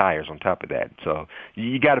before he retires on top of that. So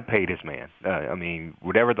you got to pay this man. I mean,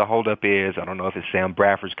 whatever the holdup is, I don't know if it's Sam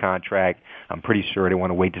Bradford's contract. I'm pretty sure they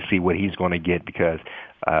want to wait to see what he's going to get because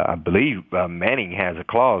I believe Manning has a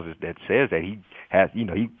clause that says that he has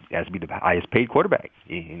to be the highest paid quarterback.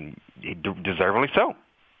 He deservingly so.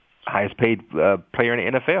 Highest paid player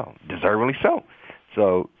in the NFL, deservingly so.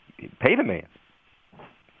 So pay the man.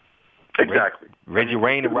 Exactly. Reggie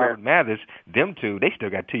Wayne and Robert Mathis, them two, they still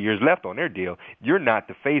got 2 years left on their deal. You're not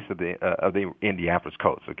the face of the Indianapolis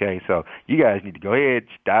Colts, okay? So you guys need to go ahead,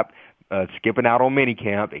 stop skipping out on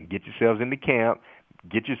minicamp and get yourselves into camp,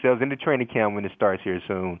 get yourselves into training camp when it starts here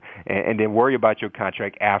soon, and then worry about your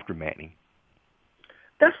contract after Manning.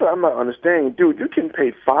 That's what I'm not understanding. Dude, you can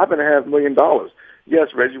pay $5.5 million. Yes,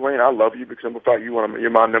 Reggie Wayne, I love you because of the fact you're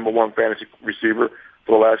my number one fantasy receiver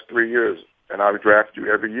for the last 3 years, and I would draft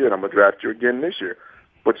you every year, and I'm going to draft you again this year.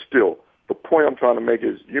 But still, the point I'm trying to make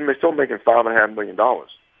is you're still making $5.5 million.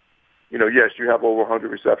 Yes, you have over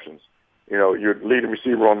 100 receptions. You're the leading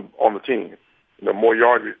receiver on the team. More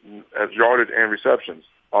yardage and receptions.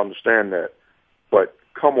 I understand that. But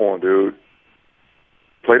come on, dude.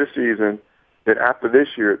 Play the season. Then after this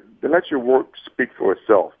year, then let your work speak for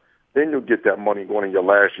itself. Then you'll get that money going in your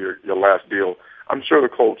last deal. I'm sure the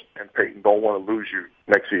Colts and Peyton don't want to lose you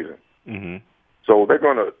next season. Mm-hmm. So they're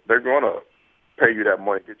gonna pay you that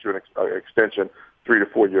money, get you an extension, 3 to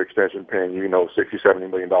 4 year extension, paying you $60-70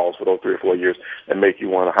 million for those 3 or 4 years, and make you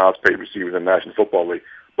one of the highest paid receivers in the National Football League.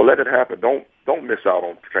 But let it happen. Don't miss out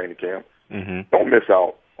on training camp. Mm-hmm. Don't miss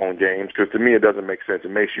out on games because to me it doesn't make sense.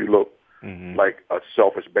 It makes you look like a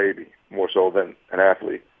selfish baby more so than an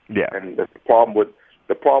athlete. Yeah. And the problem with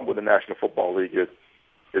the National Football League is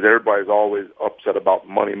everybody's always upset about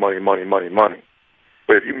money.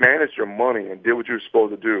 But if you manage your money and do what you're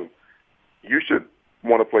supposed to do, you should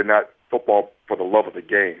want to play not football for the love of the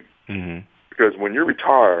game. Mm-hmm. Because when you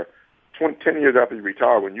retire, 10 years after you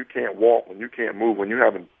retire, when you can't walk, when you can't move, when you're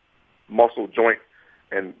having muscle, joint,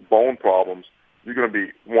 and bone problems, you're going to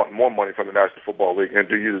be wanting more money from the National Football League. And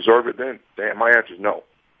do you deserve it then? Damn, my answer is no,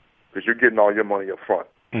 because you're getting all your money up front.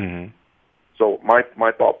 Mm-hmm. So my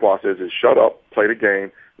thought process is shut up, play the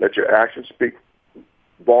game, let your actions speak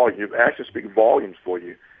volumes. Your actions speak volumes for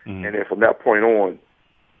you. Mm-hmm. And then from that point on,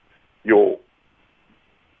 you'll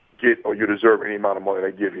get or you deserve any amount of money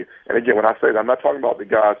they give you. And again, when I say that, I'm not talking about the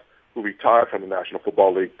guys who retired from the National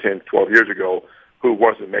Football League 10, 12 years ago who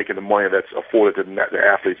wasn't making the money that's afforded to the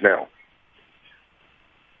athletes now.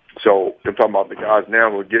 So I'm talking about the guys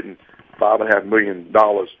now who are getting $5.5 million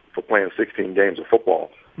for playing 16 games of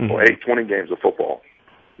football or 20 games of football.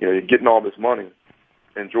 You're getting all this money.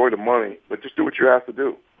 Enjoy the money, but just do what you have to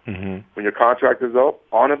do. Mm-hmm. When your contract is up,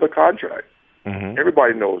 honor the contract. Mm-hmm.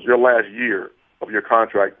 Everybody knows your last year of your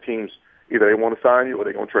contract, teams, either they want to sign you or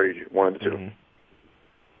they're going to trade you, one of the two.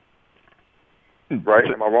 Mm-hmm. Right?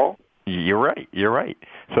 Am I wrong? You're right.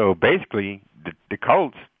 So basically, the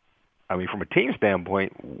Colts, I mean, from a team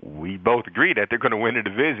standpoint, we both agree that they're going to win the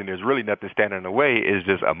division. There's really nothing standing in the way. It's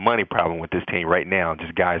just a money problem with this team right now.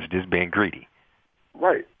 Just guys just being greedy.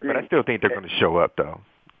 Right. But I still think they're going to show up, though.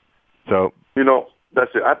 So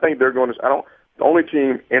that's it. I think they're going to. The only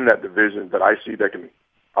team in that division that I see that can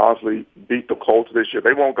honestly beat the Colts this year.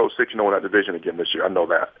 They won't go 6-0 in that division again this year. I know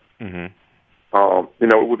that. Mm-hmm.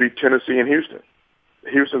 It would be Tennessee and Houston.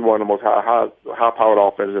 Houston's one of the most high-powered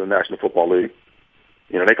offenses in the National Football League.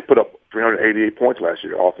 They could put up 388 points last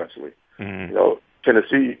year offensively. Mm-hmm.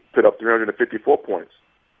 Tennessee put up 354 points,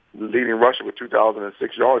 leading rusher with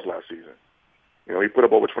 2,006 yards last season. He put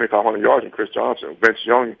up over 2,500 yards in Chris Johnson. Vince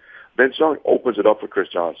Young opens it up for Chris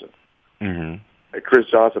Johnson. Mm-hmm. And Chris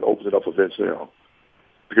Johnson opens it up for Vince Young.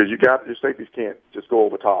 Because your safeties can't just go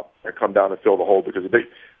over top and come down and fill the hole because if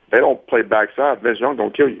they don't play backside, Vince Young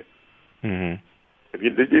don't kill you. Mm-hmm.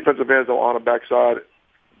 If the defensive ends don't on the backside,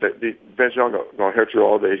 Vince Young going to hurt you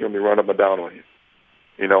all day. He's going to be running up and down on you.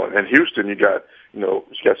 And Houston, you got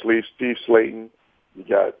Steve Slayton, you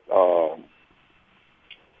got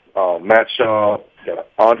Matt Shaw, you got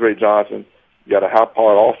Andre Johnson, you got a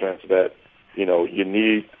high-powered offense that you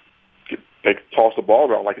need. They toss the ball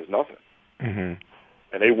around like it's nothing, and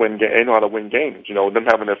they win. They know how to win games. Them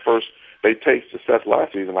having their first, they taste success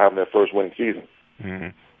last season, having their first winning season.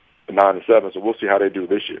 9-7, so we'll see how they do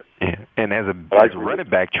this year. Yeah, and as a running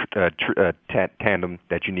back tandem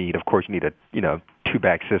that you need, of course, you need a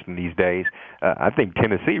two-back system these days. I think I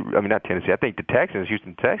think the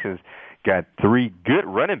Houston Texans, got 3 good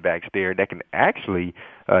running backs there that can actually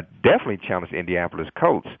definitely challenge the Indianapolis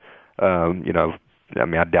Colts. I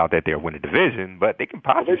mean, I doubt that they'll win the division, but they can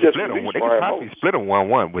possibly split a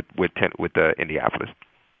 1-1 with Indianapolis.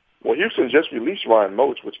 Well, Houston just released Ryan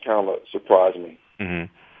Moats, which kind of surprised me.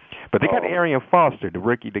 Mm-hmm. But they got Arian Foster, the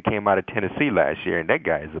rookie that came out of Tennessee last year, and that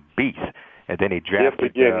guy is a beast. And then they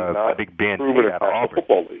drafted Big Ben Tate out of Auburn.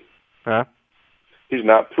 Football League. Huh? He's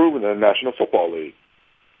not proven in the National Football League.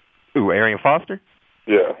 Who, Arian Foster?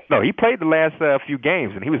 Yeah. No, he played the last few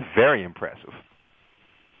games, and he was very impressive.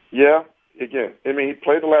 Yeah. Again, I mean, he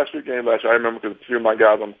played the last few games last year. I remember because a few of my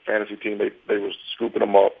guys on the fantasy team, they were scooping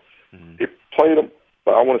him up. Mm-hmm. He played him,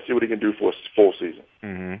 but I want to see what he can do for a full season.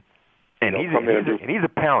 Mm-hmm. And he's a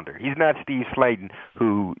pounder. He's not Steve Slayton,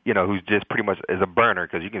 who's just pretty much is a burner,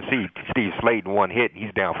 because you can see Steve Slayton one hit, and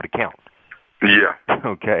he's down for the count. Yeah.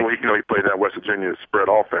 Okay. Well, he played that West Virginia spread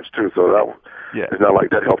offense too, so it's not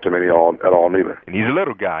like that helped him at all neither. And he's a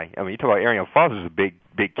little guy. I mean, you talk about Arian Foster's a big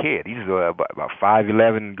kid. He's about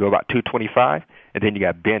 5'11", go about 225. And then you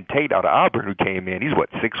got Ben Tate out of Auburn who came in. He's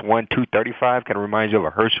 6'1", 235. Kind of reminds you of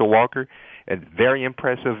a Herschel Walker. And very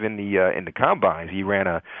impressive in the combines. He ran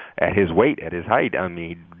at his weight, at his height. I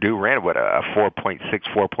mean, dude ran a 4.6,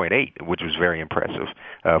 4.8, which was very impressive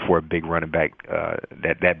for a big running back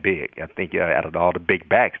that big. I think out of all the big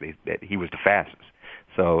backs, that he was the fastest.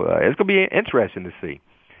 So it's going to be interesting to see.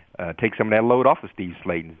 Take some of that load off of Steve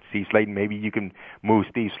Slayton. Steve Slayton, maybe you can move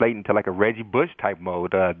Steve Slayton to like a Reggie Bush type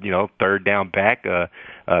mode. Third down back, throw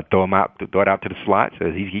it out to the slot.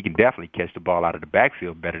 So he can definitely catch the ball out of the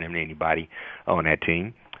backfield better than anybody on that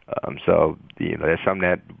team. So that's something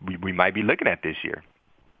that we might be looking at this year.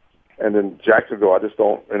 And then Jacksonville, I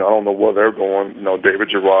don't know where they're going. David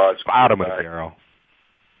Gerard's out of Darryl.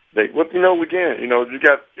 You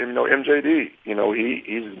got MJD.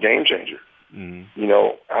 He's a game changer. Mm-hmm.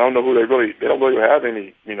 I don't know who they don't really have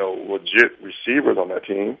any, legit receivers on that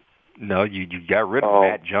team. No, you got rid of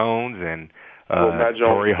Matt Jones and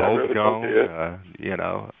Torrey Hope Jones.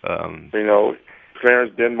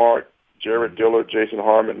 Clarence Denmark, Jared Dillard, Jason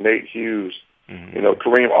Harmon, Nate Hughes,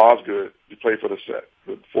 Kareem Osgood. He played for the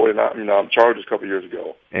 49 Chargers a couple years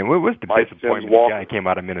ago. And what was the disappointment? The guy came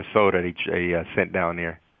out of Minnesota. They sent down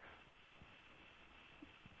there.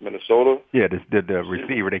 Minnesota? Yeah, the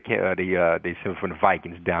receiver they sent from the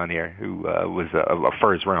Vikings down there, who was a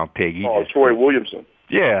first-round pick. Troy Williamson.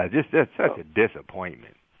 Yeah, that's such a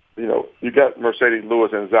disappointment. You got Mercedes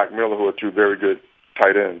Lewis and Zach Miller, who are two very good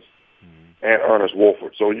tight ends, and Ernest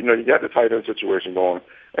Wolford. So, you got the tight end situation going,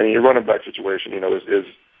 and your running back situation, is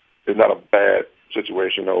not a bad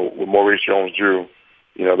situation, with Maurice Jones-Drew.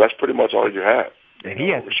 That's pretty much all you have. And he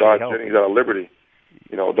has Rashad Jennings out of Liberty.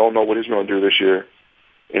 Don't know what he's going to do this year.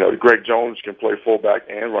 Greg Jones can play fullback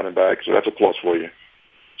and running back, so that's a plus for you.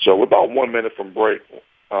 So we're about 1 minute from break.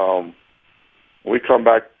 When we come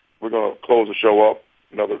back, we're going to close the show up.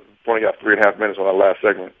 We've only got 3.5 minutes on our last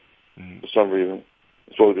segment. For some reason,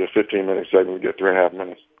 it's supposed to be a 15-minute segment. We get 3.5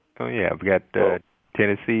 minutes. Oh, yeah. We got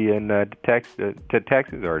Tennessee and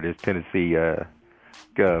Texas, or is Tennessee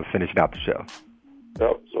finishing out the show?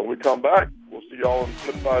 Yep. So when we come back, we'll see y'all on the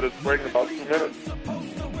flip side of this break in about 2 minutes.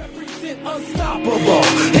 Unstoppable,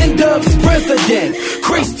 N-Dub's president,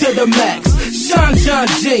 crease to the max, Sean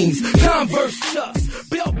jeans, Converse chucks,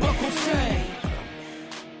 belt buckle chain.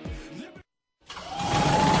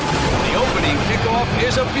 The opening kickoff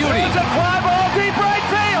is a beauty. It's a fly ball deep right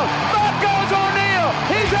field. Back goes O'Neal.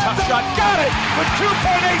 He's at the shot, got it with 2.8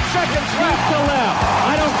 seconds left to left.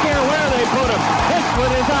 I don't care where they put him. This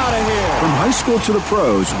one is out of here. From high school to the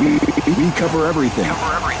pros, we cover everything.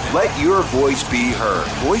 Let your voice be heard.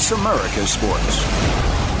 Voice America Sports.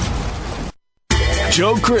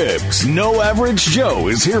 Joe Cribbs, No Average Joe,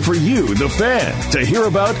 is here for you, the fan, to hear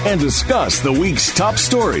about and discuss the week's top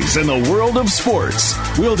stories in the world of sports.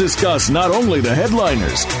 We'll discuss not only the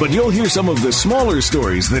headliners, but you'll hear some of the smaller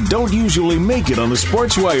stories that don't usually make it on the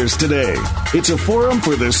sports wires today. It's a forum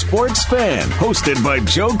for the sports fan, hosted by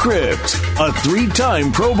Joe Cribbs, a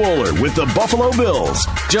 3-time Pro Bowler with the Buffalo Bills.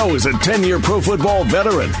 Joe is a 10-year pro football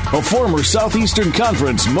veteran, a former Southeastern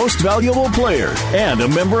Conference Most Valuable Player, and a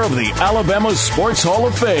member of the Alabama Sports Hall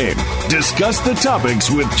of Fame. Discuss the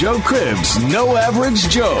topics with Joe Cribbs, No Average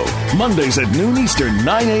Joe. Mondays at noon Eastern,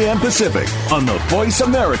 9 a.m. Pacific on the Voice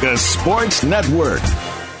America Sports Network.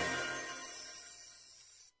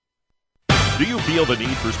 Do you feel the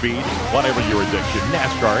need for speed? Whatever your addiction,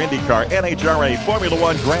 NASCAR, IndyCar, NHRA, Formula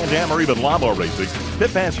One, Grand Am, or even lawnmower racing,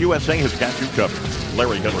 Pit Pass USA has got you covered.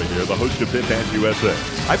 Larry Henry here, the host of Pit Pass USA.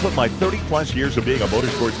 I put my 30-plus years of being a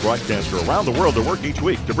motorsports broadcaster around the world to work each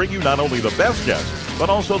week to bring you not only the best guests, but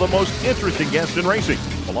also the most interesting guests in racing,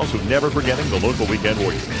 while also never forgetting the local weekend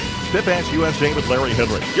warriors. Pit Pass USA with Larry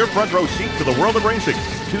Henry, your front row seat to the world of racing.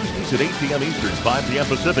 Tuesdays at 8 p.m. Eastern, 5 p.m.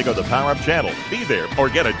 Pacific on the Power Up channel. Be there or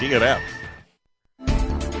get a DNF.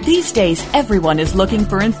 These days, everyone is looking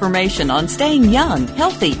for information on staying young,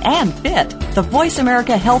 healthy, and fit. The Voice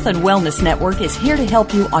America Health and Wellness Network is here to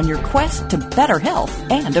help you on your quest to better health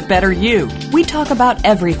and a better you. We talk about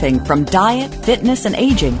everything from diet, fitness, and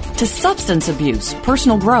aging to substance abuse,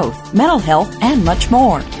 personal growth, mental health, and much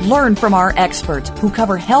more. Learn from our experts who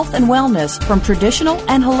cover health and wellness from traditional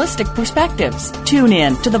and holistic perspectives. Tune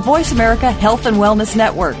in to the Voice America Health and Wellness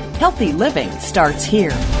Network. Healthy living starts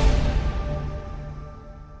here.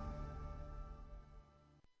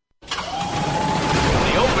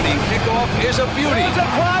 Is a beauty. It's a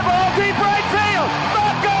fly ball deep right field.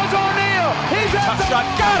 Back goes O'Neal. He's at the shot.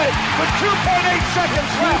 Got it with 2.8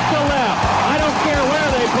 seconds left to left. I don't care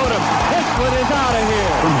where they put him. This one is out of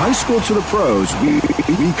here. From high school to the pros,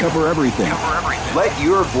 we cover everything. Let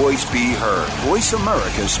your voice be heard. Voice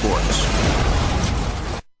America Sports.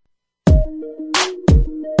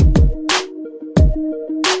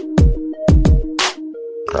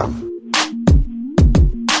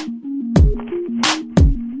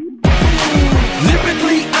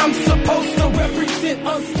 I'm supposed to represent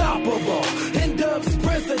unstoppable. And Dub's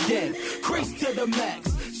president, crease to the max.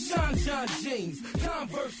 Sean jeans,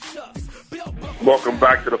 Converse chucks. Welcome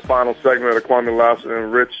back to the final segment of the Kwamie, Lassiter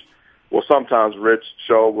and Rich, well, sometimes Rich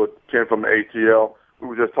show with Ken from the ATL. We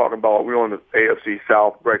were just talking about, we're on the AFC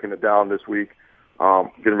South, breaking it down this week,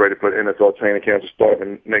 getting ready for the NFL training camps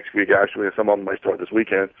starting next week, actually, and some of them might start this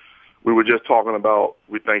weekend. We were just talking about,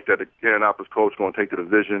 we think that the Indianapolis coach is going to take the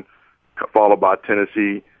division, followed by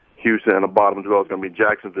Tennessee, Houston, and the bottom 12 is going to be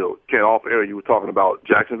Jacksonville. Ken, off air, you were talking about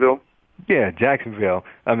Jacksonville? Yeah, Jacksonville.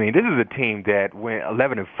 I mean, this is a team that went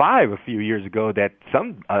 11-5 a few years ago that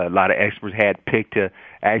a lot of experts had picked to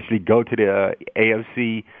actually go to the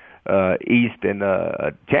AFC East and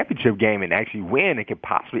championship game and actually win and could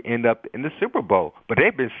possibly end up in the Super Bowl. But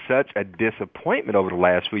they've been such a disappointment over the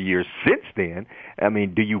last few years since then. I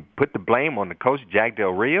mean, do you put the blame on the coach, Jack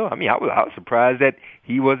Del Rio? I mean, I was surprised that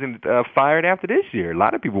he wasn't fired after this year. A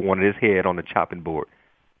lot of people wanted his head on the chopping board.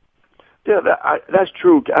 Yeah, that's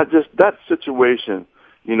true. That situation,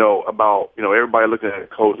 about, everybody looking at a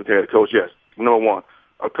coach, yes, number one,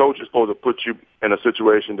 a coach is supposed to put you in a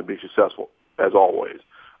situation to be successful, as always.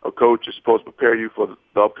 A coach is supposed to prepare you for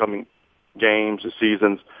the upcoming games, the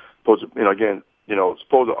seasons, supposed to,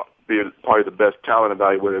 supposed to be probably the best talent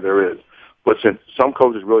evaluator there is. But since some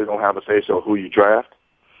coaches really don't have a say-so who you draft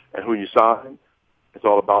and who you sign, it's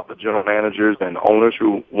all about the general managers and owners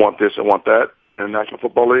who want this and want that in the National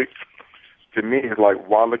Football League. To me, it's like,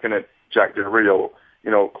 while looking at Jack Del Rio,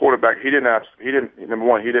 quarterback, he didn't draft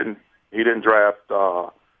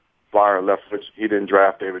Byron Leftwich. He didn't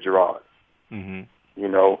draft David Gerard. Mm-hmm.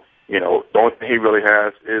 The only thing he really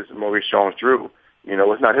has is Maurice Jones-Drew.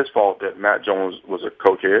 It's not his fault that Matt Jones was a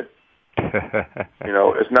cokehead.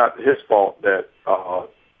 It's not his fault that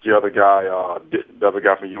the other guy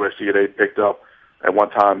from USC they picked up at one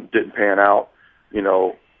time didn't pan out.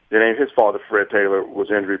 It ain't his fault that Fred Taylor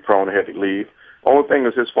was injury prone and had to leave. Only thing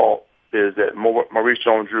that's his fault is that Maurice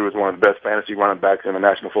Jones-Drew is one of the best fantasy running backs in the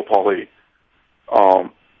National Football League.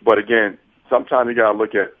 But again, sometimes you got to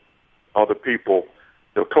look at other people.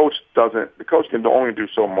 The coach can only do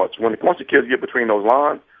so much. Once the kids get between those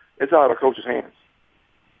lines, it's out of the coach's hands.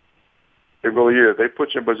 It really is. They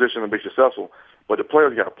put you in position to be successful, but the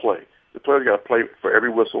players got to play. The players got to play for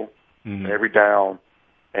every whistle, and every down,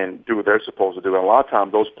 and do what they're supposed to do. And a lot of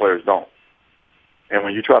times those players don't. And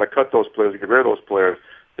when you try to cut those players, get rid of those players,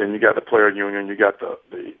 then you got the player union, you got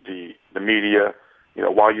the media,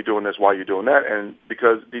 why are you doing this, why are you doing that? And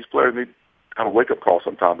because these players need kind of wake-up call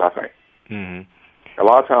sometimes, I think. Mm-hmm. A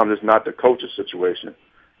lot of times it's not the coach's situation.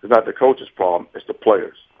 It's not the coach's problem. It's the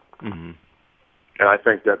players. Mm-hmm. And I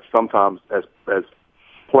think that sometimes as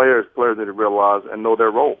players need to realize and know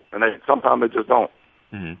their role. And sometimes they just don't.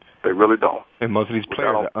 Mm-hmm. They really don't. And most of these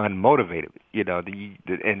players are unmotivated,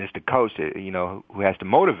 and it's the coach, who has to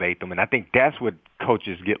motivate them. And I think that's what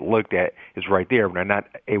coaches get looked at is right there when they're not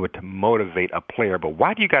able to motivate a player. But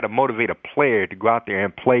why do you got to motivate a player to go out there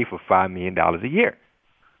and play for $5 million a year?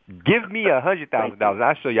 Give me $100,000.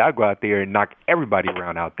 I'll show you. I'll go out there and knock everybody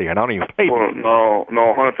around out there, and I don't even pay. Well, no,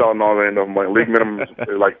 $100,000 ain't no money. League minimum is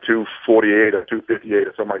like $248 or $258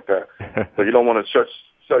 or something like that. So you don't want to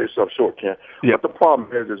sell yourself short, Ken. Yep. But the problem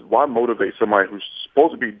is why motivate somebody who's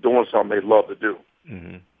supposed to be doing something they love to do?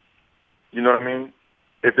 Mm-hmm. You know what I mean?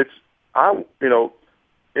 If it's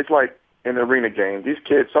like in the arena game. These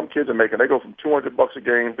kids, some kids are they go from $200 a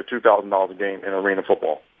game to $2,000 a game in arena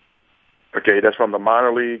football. Okay, that's from the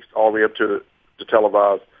minor leagues all the way up to the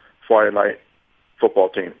televised Friday night football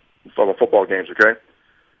team, football games, okay?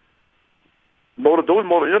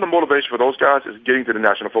 the motivation for those guys is getting to the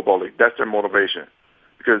National Football League. That's their motivation,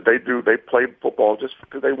 because they play football just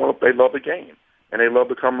because they love the game, and they love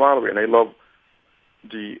the camaraderie, and they love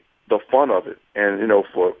the fun of it. And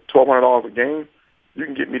for $1,200 a game, you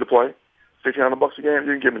can get me to play. $1,500 a game,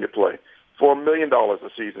 you can get me to play. For $1 million a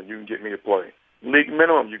season, you can get me to play. League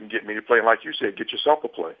minimum, you can get me to play. And like you said, get yourself to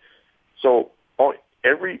play. So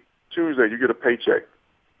every Tuesday, you get a paycheck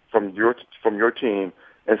from your team.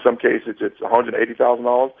 In some cases, it's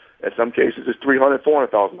 $180,000. In some cases, it's $300,000,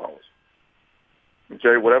 $400,000.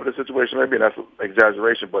 Okay, whatever the situation may be, and that's an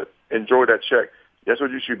exaggeration, but enjoy that check. That's what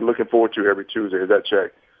you should be looking forward to every Tuesday, is that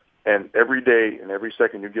check. And every day and every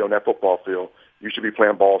second you get on that football field, you should be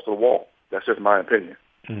playing balls to the wall. That's just my opinion.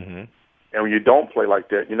 Mm-hmm. And when you don't play like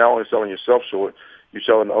that, you're not only selling yourself short, you're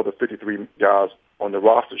selling the other 53 guys on the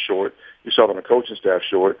roster short, you're selling the coaching staff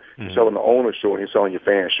short, you're selling the owner short, and you're selling your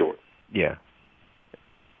fans short. Yeah.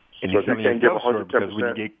 And so if you can't give 110%,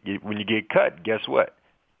 because when you get cut, guess what?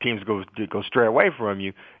 Teams go straight away from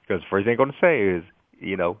you, because the first thing they're going to say is,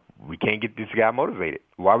 we can't get this guy motivated.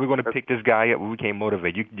 Why are we going to pick this guy up when we can't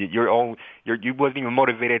motivate you? You wasn't even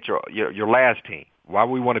motivated at your last team. Why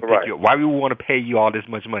would we want to pick you? Why would we want to pay you all this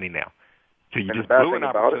much money now? So you just blew an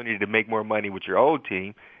opportunity to make more money with your old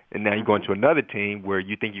team, and now you're going to another team where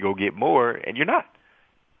you think you're going to get more, and you're not.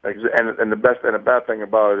 And the bad thing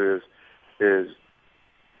about it is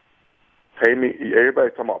pay me.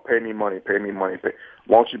 Everybody's talking about pay me money.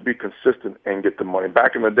 Why don't you be consistent and get the money?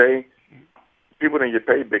 Back in the day, people didn't get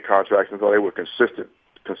paid big contracts until they were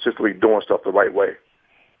consistently doing stuff the right way.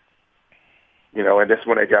 And that's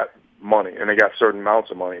when they got money, and they got certain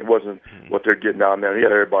amounts of money. It wasn't what they're getting down there. You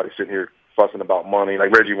had everybody sitting here fussing about money, like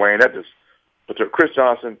Reggie Wayne. But Chris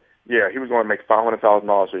Johnson, yeah, he was going to make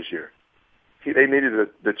 $500,000 this year. They needed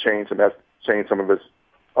to change some of his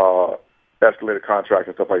escalated contracts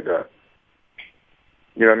and stuff like that.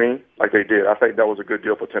 You know what I mean? Like they did. I think that was a good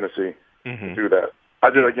deal for Tennessee to do that.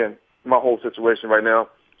 Again, my whole situation right now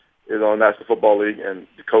is on the National Football League, and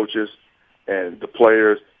the coaches and the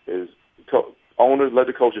players owners let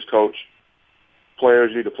the coaches coach.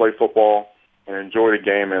 Players need to play football and enjoy the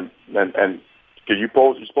game, and because you're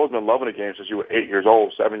supposed to be loving the game since you were 8 years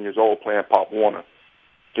old, 7 years old, playing Pop Warner.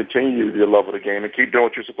 Continue to be the love of the game and keep doing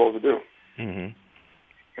what you're supposed to do. Mm-hmm.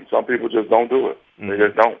 And some people just don't do it. They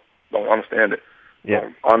just don't understand it. Yeah,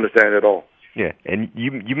 I understand it at all. Yeah, and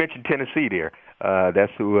you mentioned Tennessee there.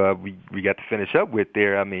 That's who we got to finish up with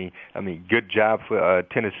there. I mean, good job for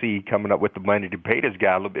Tennessee coming up with the money to pay this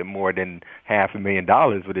guy a little bit more than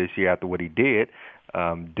 $500,000 for this year after what he did.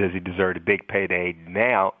 Does he deserve a big payday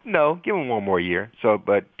now? No, give him one more year. So,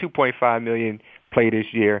 but $2.5 million play this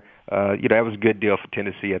year. That was a good deal for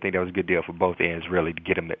Tennessee. I think that was a good deal for both ends, really, to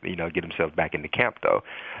get him, get himself back in the camp, though.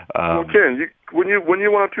 Ken, when you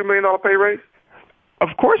want a $2 million pay raise?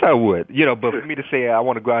 Of course I would, but for me to say I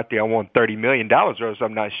want to go out there, I want $30 million or so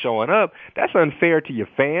I'm not showing up, that's unfair to your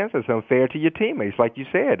fans. That's unfair to your teammates, like you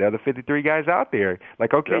said, the other 53 guys out there.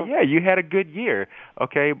 Like, okay, yeah, you had a good year,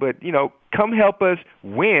 okay, but, come help us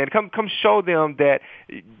win. Come show them that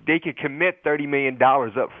they can commit $30 million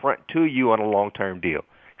up front to you on a long-term deal.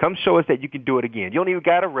 Come show us that you can do it again. You don't even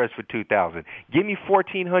got to rest for 2,000. Give me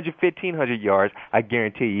 1,400, 1,500 yards. I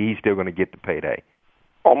guarantee you he's still going to get the payday.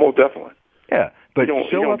 Almost definitely. Yeah, but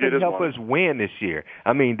show up and help us win this year.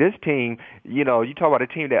 I mean, this team, you talk about a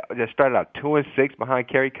team that started out 2-6 behind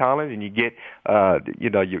Kerry Collins, and you get,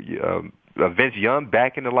 Vince Young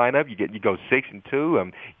back in the lineup. You go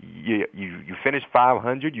 6-2. You finish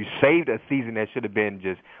 500. You saved a season that should have been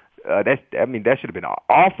just. That should have been an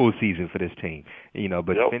awful season for this team,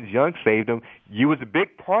 But Vince Young saved them. You was a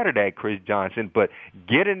big part of that, Chris Johnson. But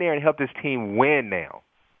get in there and help this team win now.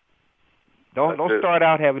 Don't start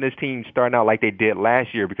out having this team starting out like they did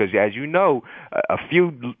last year, because, as you know, a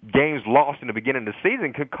few games lost in the beginning of the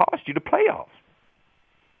season could cost you the playoffs.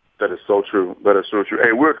 That is so true.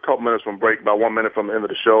 Hey, we're a couple minutes from break, about 1 minute from the end of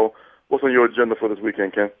the show. What's on your agenda for this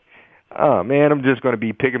weekend, Ken? Oh, man, I'm just going to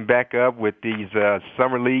be picking back up with these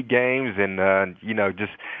summer league games and,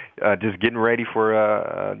 just getting ready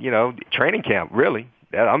for, training camp, really.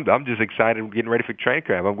 I'm just excited getting ready for training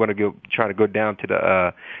camp. I'm going to try to go down to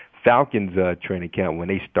the Falcons training camp when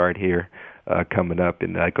they start here coming up,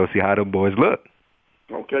 and go see how them boys look.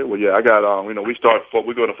 Okay, well, yeah, I got, we go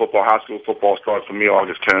to football. High school football starts for me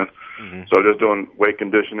August 10th. Mm-hmm. So just doing weight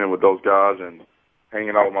conditioning with those guys and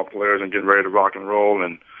hanging out with my players and getting ready to rock and roll,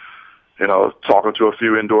 and talking to a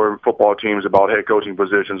few indoor football teams about head coaching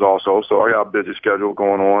positions also. So I got a busy schedule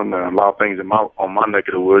going on, and a lot of things on my neck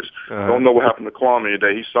of the woods. Don't know what happened to Kwamie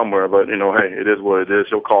today. He's somewhere, but, hey, it is what it is.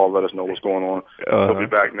 He'll call and let us know what's going on. He'll be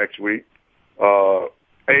back next week.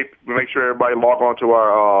 Hey, make sure everybody log on to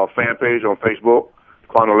our fan page on Facebook,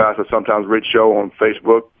 Kwamie Lassiter Sometimes Rich Show on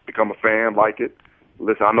Facebook. Become a fan, like it.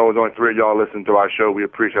 Listen, I know there's only 3 of y'all listening to our show. We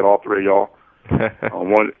appreciate all 3 of y'all.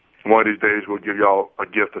 One of these days we'll give y'all a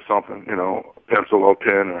gift or something, a pencil or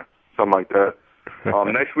pen or something like that.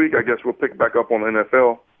 Next week, I guess we'll pick back up on the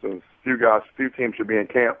NFL. So few teams should be in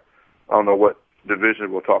camp. I don't know what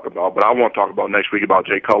division we'll talk about, but I want to talk about next week about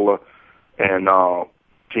Jay Cutler and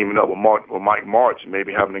teaming up with Mike March,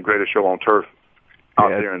 maybe having a greater show on turf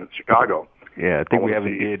out there in Chicago. Yeah, I think we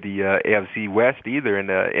haven't did the AFC West either in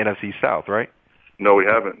the NFC South, right? No, we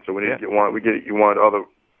haven't. So we need to get one. We get you one of those.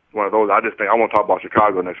 I just think I want to talk about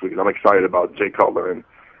Chicago next week. I'm excited about Jay Cutler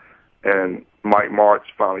and Mike March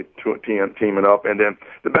finally teaming up. And then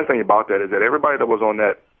the best thing about that is that everybody that was on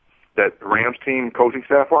that Rams team, coaching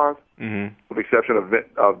staff-wise, with the exception of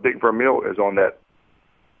Dick Vermeil, is on that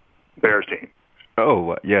Bears team.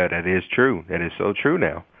 Oh, yeah, that is true. That is so true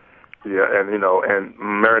now. Yeah, and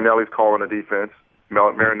Marinelli's calling the defense.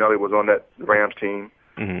 Marinelli was on that Rams team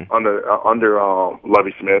under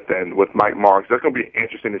Lovie Smith and with Mike Marks. That's going to be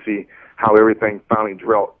interesting to see how everything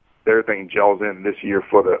gels in this year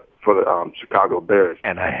for the Chicago Bears.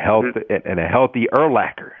 And a healthy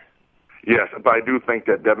Urlacher. Yes, but I do think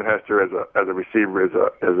that Devin Hester as a receiver is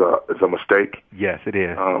a mistake. Yes, it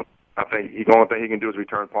is. I think the only thing he can do is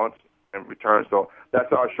return punts and return. So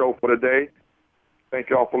that's our show for today. Thank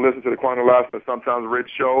y'all for listening to the Kwamie Lassiter Sometimes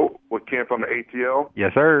Rich Show with Ken from the ATL.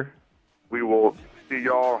 Yes, sir. We will see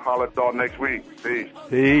y'all, holler at y'all next week. Peace.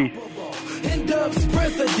 Peace. And Dub's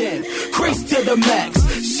president, crease to the max,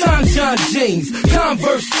 Sean jeans,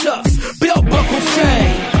 Converse chucks, belt buckle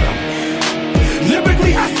chain.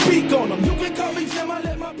 Lyrically, I speak on them. You can call me Jim, I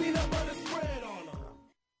let my peanut butter spread on them.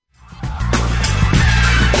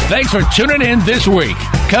 Thanks for tuning in this week.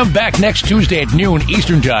 Come back next Tuesday at noon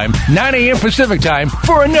Eastern Time, 9 a.m. Pacific Time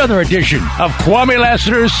for another edition of Kwamie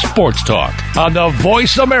Lassiter's Sports Talk on the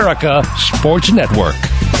Voice America Sports Network.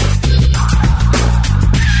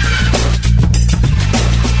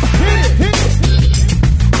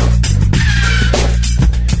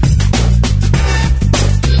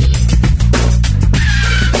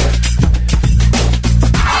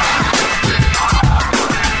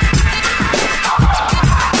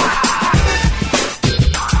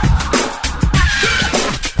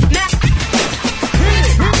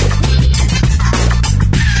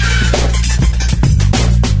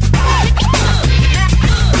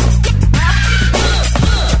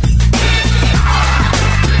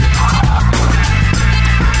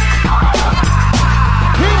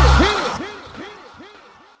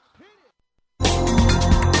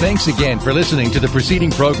 Thanks again for listening to the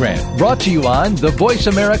preceding program brought to you on the Voice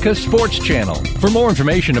America Sports Channel. For more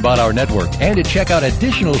information about our network and to check out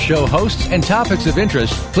additional show hosts and topics of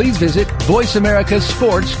interest, please visit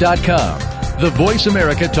voiceamericasports.com. The Voice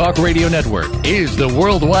America Talk Radio Network is the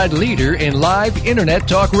worldwide leader in live Internet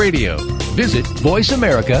talk radio. Visit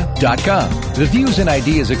voiceamerica.com. The views and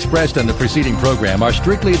ideas expressed on the preceding program are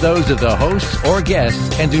strictly those of the hosts or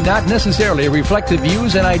guests and do not necessarily reflect the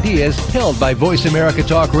views and ideas held by Voice America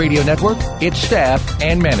Talk Radio Network, its staff,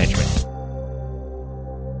 and management.